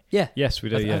today. Yeah, Yes, we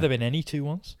do, Have there been any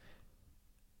 2-1s?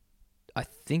 I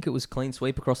think it was clean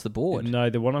sweep across the board. No,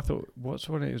 the one I thought, what's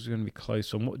one it was going to be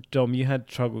close on? What, Dom, you had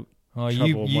trouble Oh,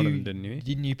 Trouble on one of them, didn't you?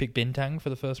 Didn't you pick Bintang for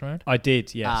the first round? I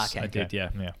did, yes. okay. I did, yeah.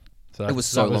 Yeah. So It was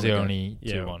so that was long the ago. only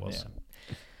Yeah, it 2-1. was.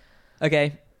 Yeah.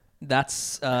 Okay,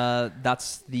 that's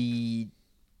the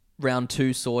round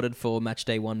 2 sorted for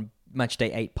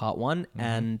Matchday 8 Part 1,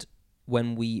 and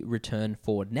when we return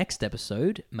for next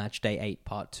episode, Matchday 8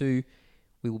 Part 2,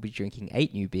 we will be drinking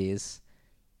 8 new beers.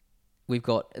 We've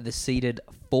got the seeded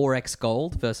 4X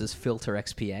Gold versus Filter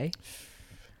XPA.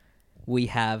 We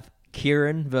have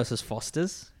Kieran versus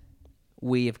Foster's.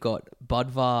 We have got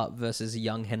Budvar versus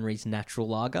Young Henry's Natural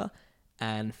Lager.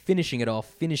 And finishing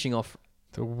off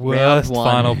The worst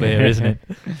one. final beer, isn't it?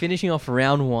 finishing off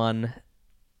round 1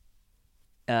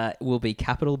 will be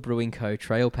Capital Brewing Co.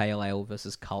 Trail Pale Ale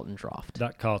versus Carlton Draft.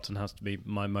 That Carlton has to be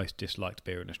my most disliked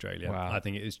beer in Australia. Wow. I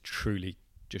think it is truly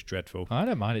just dreadful. I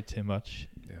don't mind it too much.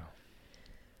 Yeah.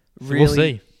 Really, We'll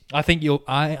see. I think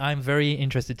I'm very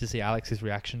interested to see Alex's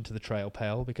reaction to the Trail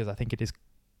Pale because I think it is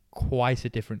quite a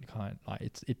different kind. Like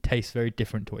it tastes very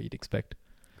different to what you'd expect.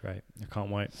 Great. I can't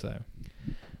wait. So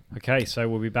Okay, so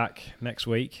we'll be back next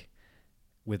week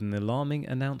with an alarming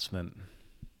announcement.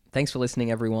 Thanks for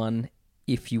listening, everyone.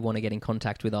 If you want to get in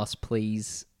contact with us,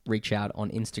 please reach out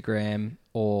on Instagram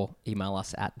or email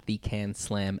us at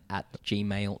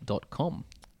thecanslam@gmail.com.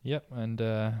 yep, and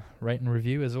rate and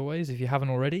review as always if you haven't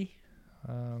already.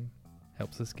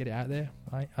 Helps us get it out there.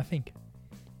 I think.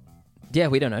 Yeah,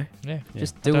 we don't know. Yeah.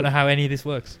 Just I do don't it. know how any of this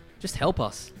works. Just help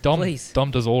us, Dom please.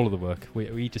 Dom does all of the work.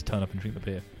 We just turn up and drink the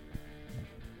beer.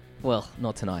 Well,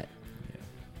 not tonight. Yeah.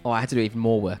 Oh, I had to do even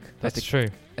more work. That's true.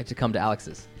 I had to come to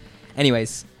Alex's.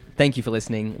 Anyways, thank you for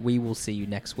listening. We will see you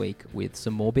next week with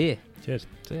some more beer. Cheers.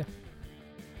 So yeah.